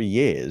 like, 3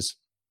 years,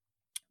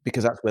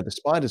 because that's where the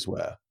spiders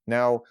were.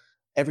 Now,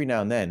 every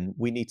now and then,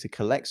 we need to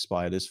collect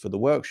spiders for the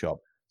workshop.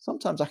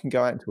 Sometimes I can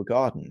go out into a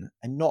garden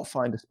and not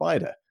find a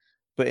spider.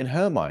 But in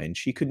her mind,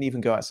 she couldn't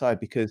even go outside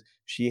because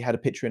she had a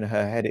picture in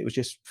her head. It was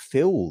just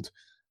filled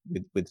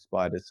with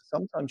spiders.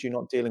 Sometimes you're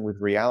not dealing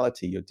with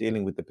reality, you're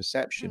dealing with the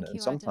perception. Thank And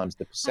you, Adam. sometimes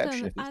the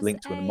perception, Adam, if it's as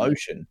linked to an a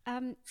emotion,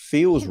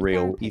 feels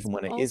real hypnotherapist, even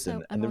but when it also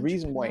isn't. And an the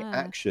reason why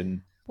entrepreneur,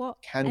 action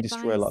what can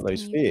destroy a lot advice of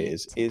those can you give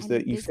fears to is any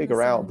that you figure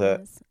business out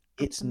that owners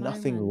at it's the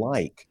nothing moment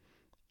like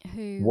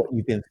who what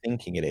you've been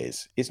thinking it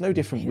is. It's no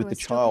different who with are the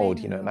child,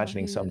 struggling, who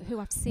imagining who some who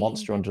have seen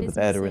monster their under the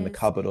bed or in the businesses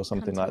cupboard or come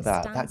something to like a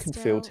that. That can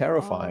feel standstill, or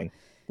terrifying.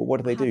 But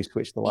what do? have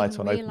Switch the light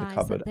even on, open the realized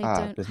cupboard. that they Ah,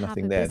 don't there's have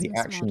nothing a there. The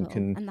business action model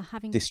can and they're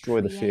having to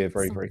destroy the fear create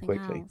very, very something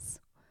quickly. else?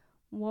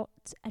 What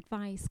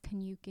advice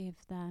can you give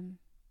them?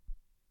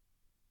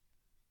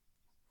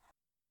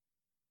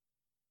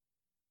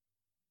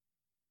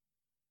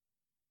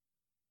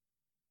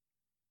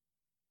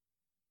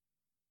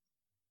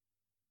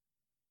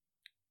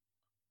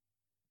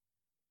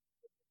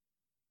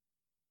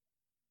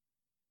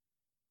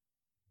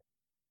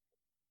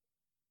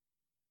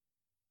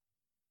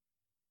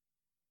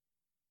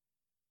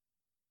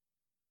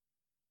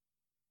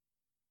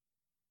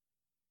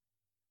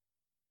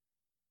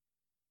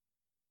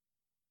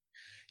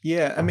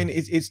 Yeah, I mean,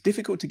 it's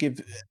difficult to give,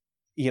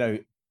 you know,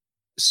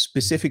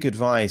 specific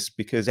advice,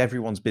 because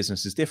everyone's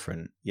business is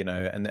different,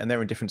 and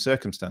they're in different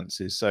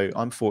circumstances. So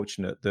I'm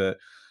fortunate that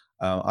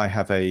I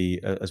have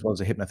as well as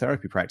a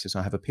hypnotherapy practice,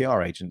 I have a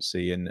PR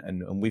agency, and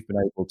we've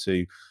been able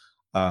to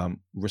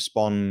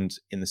respond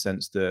in the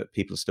sense that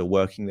people are still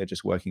working, they're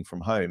just working from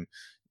home.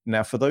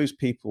 Now, for those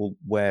people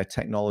where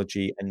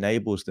technology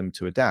enables them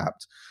to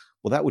adapt,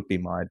 Well, that would be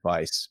my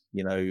advice.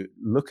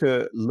 Look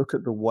at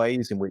the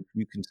ways in which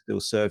you can still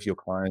serve your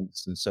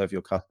clients and serve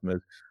your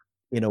customers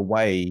in a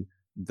way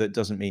that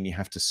doesn't mean you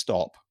have to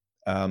stop.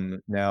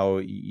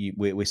 Now,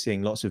 we're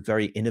seeing lots of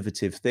very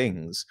innovative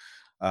things.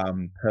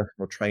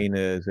 Personal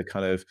trainers are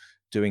kind of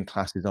doing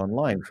classes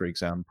online, for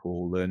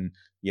example, and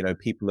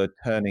people are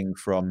turning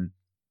from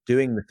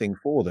doing the thing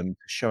for them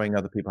to showing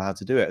other people how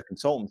to do it, a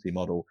consultancy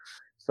model.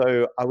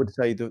 So I would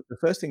say the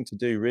first thing to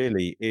do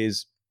really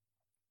is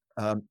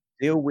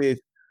deal with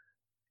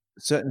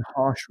certain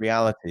harsh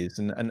realities.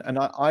 And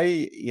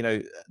I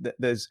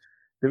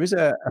there is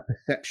a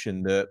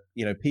perception that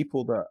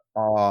people that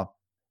are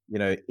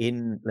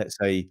in, let's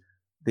say,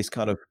 this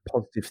kind of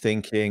positive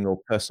thinking or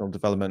personal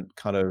development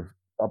kind of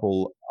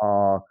bubble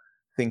are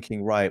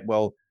thinking, right,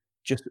 well,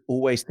 just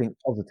always think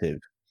positive.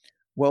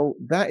 Well,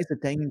 that is a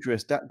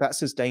dangerous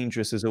that's as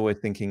dangerous as always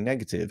thinking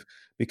negative,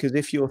 because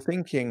if you're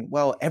thinking,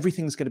 well,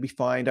 everything's going to be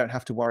fine, don't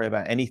have to worry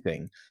about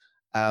anything,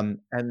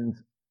 and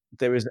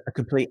there is a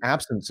complete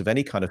absence of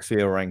any kind of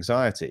fear or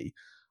anxiety,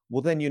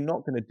 well, then you're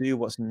not going to do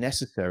what's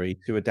necessary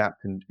to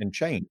adapt and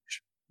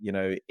change.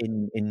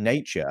 In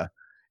nature,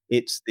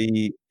 it's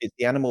the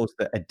animals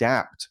that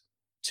adapt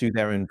to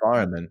their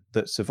environment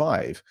that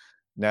survive.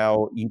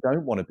 Now, you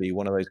don't want to be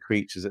one of those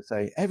creatures that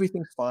say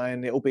everything's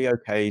fine, it'll be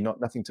okay,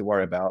 nothing to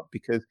worry about,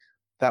 because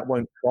that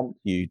won't prompt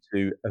you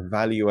to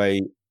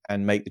evaluate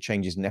and make the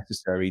changes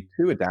necessary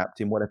to adapt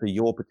in whatever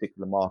your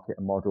particular market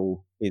and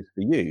model is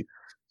for you.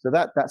 So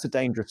that's a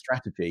dangerous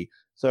strategy.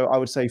 So I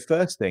would say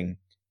first thing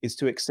is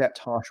to accept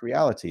harsh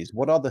realities.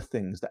 What are the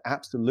things that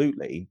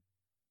absolutely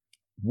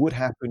would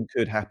happen,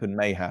 could happen,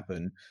 may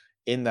happen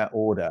in that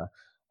order?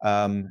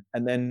 And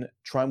then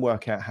try and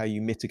work out how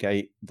you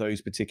mitigate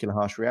those particular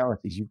harsh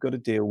realities. You've got to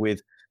deal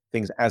with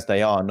things as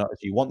they are, not as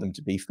you want them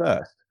to be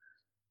first.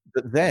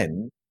 But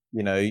then,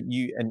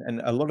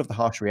 and a lot of the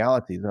harsh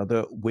realities are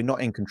that we're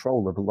not in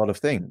control of a lot of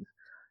things.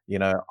 You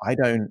know, I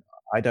don't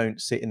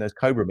sit in those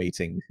Cobra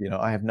meetings.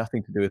 I have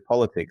nothing to do with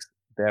politics.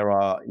 I'm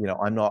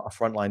not a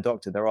frontline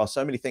doctor. There are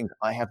so many things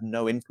I have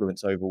no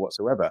influence over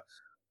whatsoever.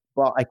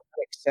 But I can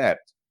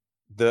accept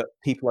that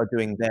people are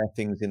doing their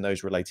things in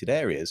those related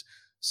areas.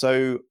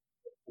 So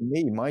for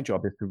me, my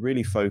job is to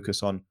really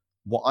focus on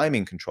what I'm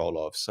in control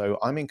of. So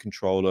I'm in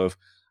control of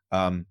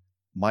um,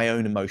 my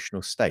own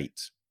emotional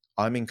state.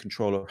 I'm in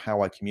control of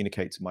how I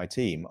communicate to my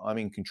team. I'm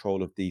in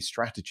control of the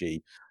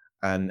strategy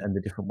and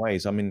the different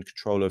ways. I'm in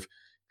control of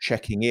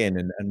checking in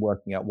and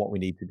working out what we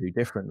need to do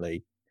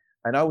differently.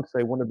 And I would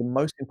say one of the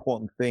most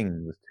important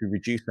things to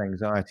reduce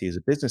anxiety as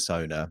a business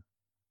owner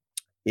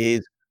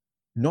is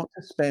not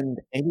to spend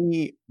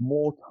any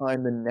more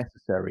time than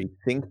necessary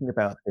thinking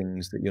about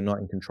things that you're not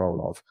in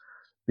control of,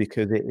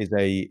 because it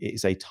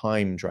is a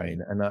time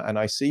drain. And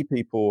I see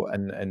people,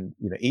 and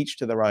each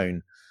to their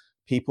own,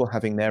 people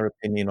having their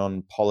opinion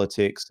on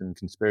politics and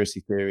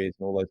conspiracy theories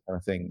and all those kind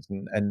of things.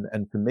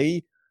 And for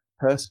me,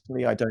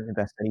 personally, I don't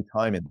invest any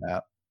time in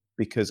that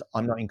because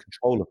I'm not in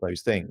control of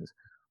those things.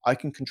 I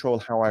can control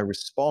how I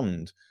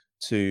respond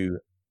to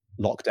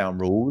lockdown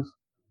rules,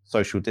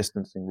 social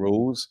distancing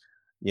rules,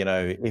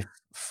 if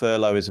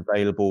furlough is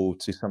available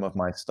to some of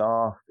my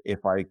staff,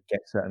 if I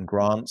get certain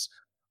grants,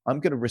 I'm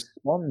gonna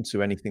respond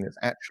to anything that's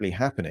actually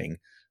happening,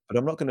 but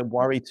I'm not gonna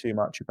worry too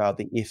much about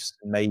the ifs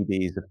and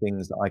maybes of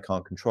things that I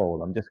can't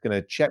control. I'm just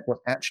gonna check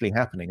what's actually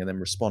happening and then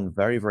respond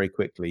very, very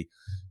quickly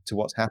to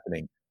what's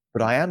happening.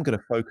 But I am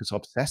gonna focus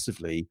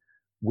obsessively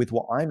with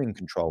what I'm in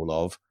control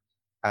of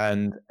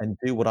and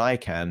do what I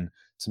can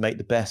to make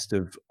the best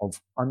of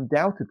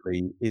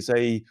undoubtedly is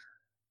a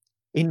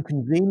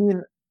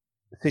inconvenient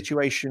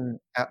situation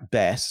at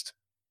best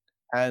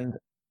and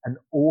an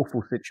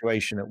awful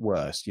situation at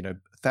worst.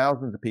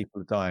 Thousands of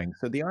people are dying.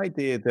 So the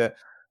idea that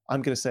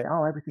I'm gonna say,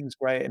 "Oh, everything's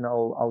great," and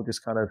I'll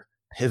just kind of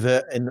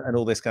pivot and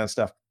all this kind of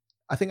stuff,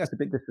 I think that's a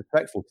bit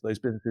disrespectful to those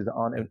businesses that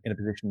aren't in a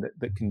position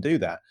that can do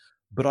that.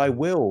 But I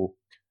will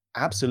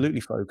absolutely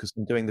focus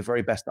on doing the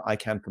very best that I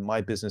can for my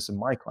business and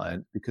my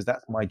clients, because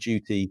that's my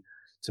duty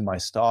to my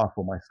staff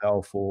or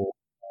myself or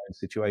my own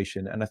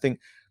situation. And I think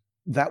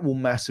that will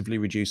massively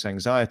reduce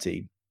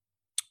anxiety.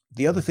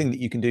 The other thing that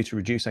you can do to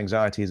reduce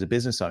anxiety as a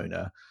business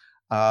owner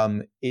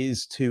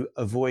is to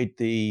avoid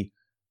the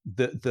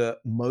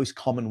most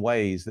common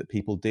ways that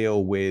people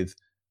deal with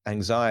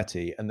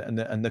anxiety, and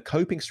the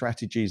coping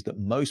strategies that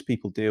most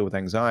people deal with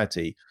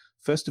anxiety.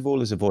 First of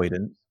all, is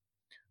avoidance.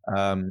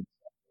 Um,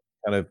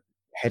 Kind of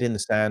head in the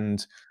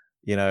sand.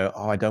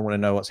 Oh, I don't want to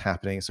know what's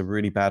happening. It's a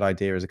really bad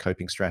idea as a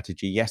coping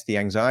strategy. Yes, the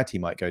anxiety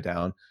might go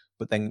down,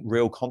 but then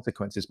real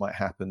consequences might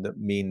happen that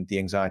mean the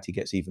anxiety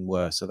gets even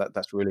worse. So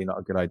that's really not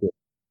a good idea.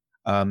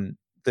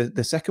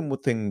 The second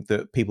thing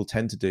that people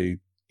tend to do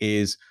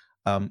is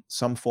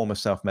some form of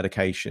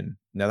self-medication.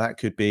 Now, that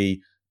could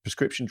be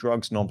prescription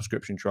drugs,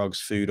 non-prescription drugs,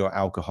 food or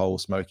alcohol,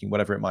 smoking,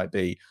 whatever it might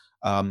be.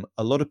 A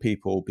lot of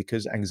people,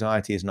 because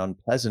anxiety is an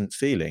unpleasant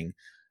feeling,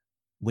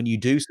 when you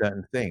do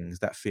certain things,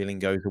 that feeling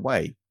goes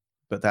away.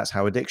 But that's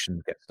how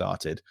addictions get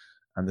started.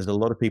 And there's a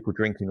lot of people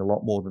drinking a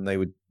lot more than they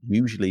would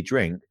usually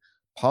drink,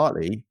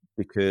 partly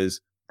because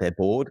they're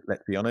bored,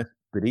 let's be honest,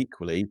 but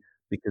equally,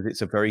 because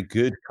it's a very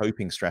good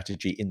coping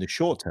strategy in the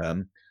short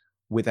term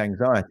with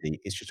anxiety,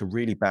 it's just a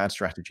really bad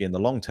strategy in the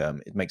long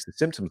term. It makes the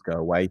symptoms go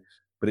away,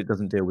 but it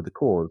doesn't deal with the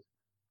cause.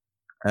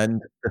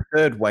 And the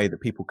third way that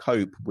people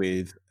cope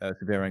with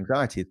severe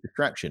anxiety is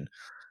distraction.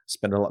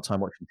 Spend a lot of time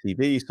watching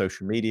TV,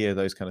 social media,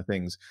 those kind of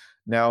things.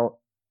 Now,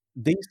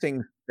 these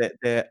things that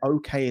they're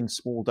okay in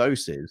small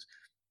doses,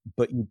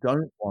 but you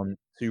don't want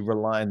to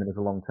rely on them as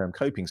a long-term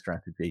coping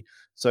strategy.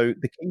 So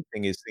the key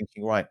thing is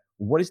thinking, right,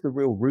 what is the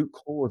real root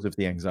cause of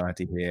the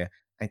anxiety here?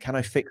 And can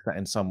I fix that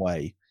in some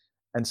way?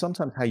 And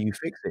sometimes how you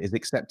fix it is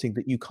accepting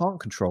that you can't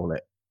control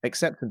it.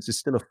 Acceptance is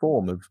still a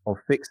form of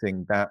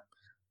fixing that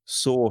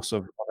source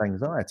of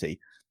anxiety.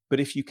 But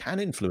if you can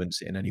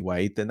influence it in any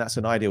way, then that's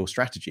an ideal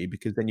strategy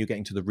because then you're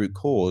getting to the root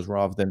cause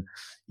rather than,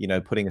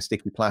 putting a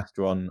sticky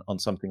plaster on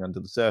something under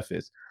the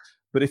surface.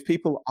 But if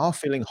people are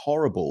feeling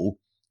horrible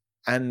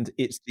and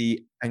it's the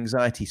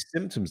anxiety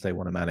symptoms they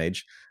want to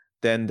manage,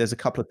 then there's a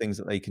couple of things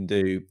that they can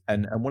do.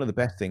 And one of the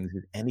best things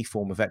is any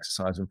form of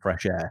exercise and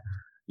fresh air.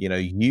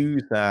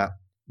 Use that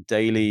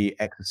daily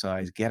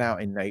exercise, get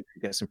out in nature,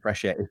 get some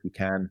fresh air if you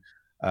can.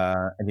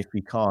 And if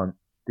you can't,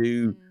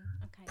 do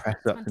Okay, press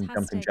that's ups and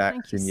jumping fantastic.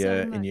 jacks Thank you in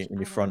so your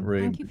much, front Adam.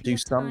 room. Thank you for Do your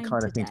some time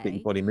kind of thing to get your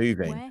today. body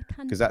moving Where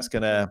can because that's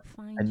people gonna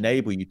find you?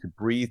 enable you to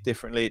breathe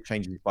differently. It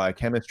changes your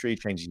biochemistry,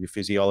 changes your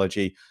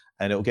physiology,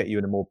 and it'll get you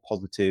in a more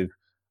positive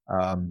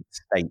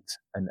state.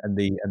 And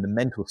the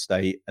mental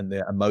state and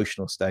the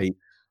emotional state,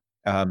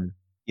 um,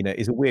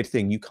 is a weird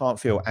thing. You can't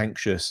feel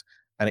anxious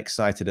and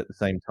excited at the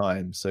same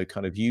time. So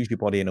kind of use your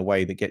body in a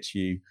way that gets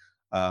you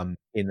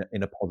in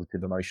a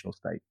positive emotional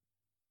state.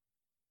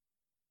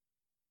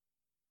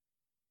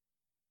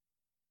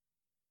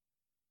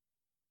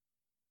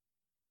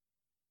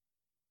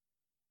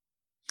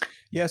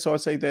 Yeah, so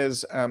I'd say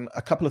there's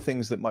a couple of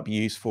things that might be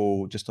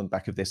useful just on the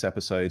back of this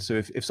episode. So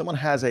if someone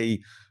has a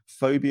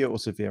phobia or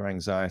severe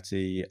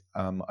anxiety,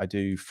 I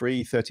do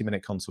free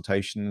 30-minute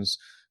consultations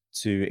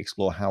to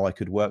explore how I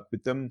could work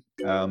with them.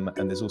 And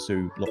there's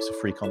also lots of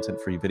free content,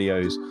 free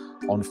videos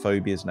on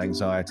phobias and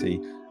anxiety.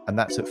 And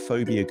that's at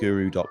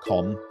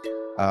phobiaguru.com.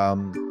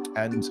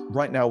 And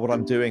right now, what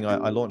I'm doing,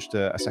 I launched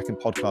a second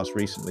podcast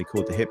recently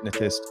called The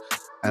Hypnotist,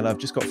 and I've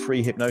just got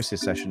free hypnosis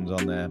sessions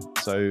on there.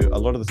 So a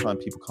lot of the time,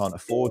 people can't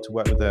afford to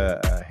work with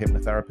a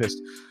hypnotherapist.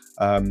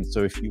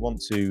 So if you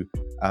want to,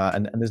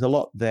 and there's a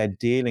lot there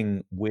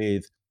dealing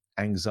with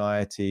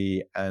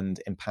anxiety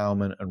and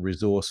empowerment and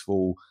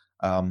resourceful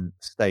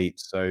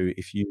states. So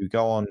if you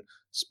go on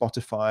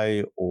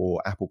Spotify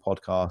or Apple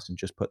Podcasts and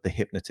just put The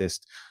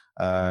Hypnotist,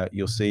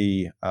 you'll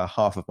see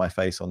half of my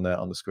face on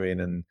the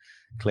screen, and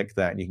click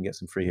that, and you can get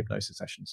some free hypnosis sessions.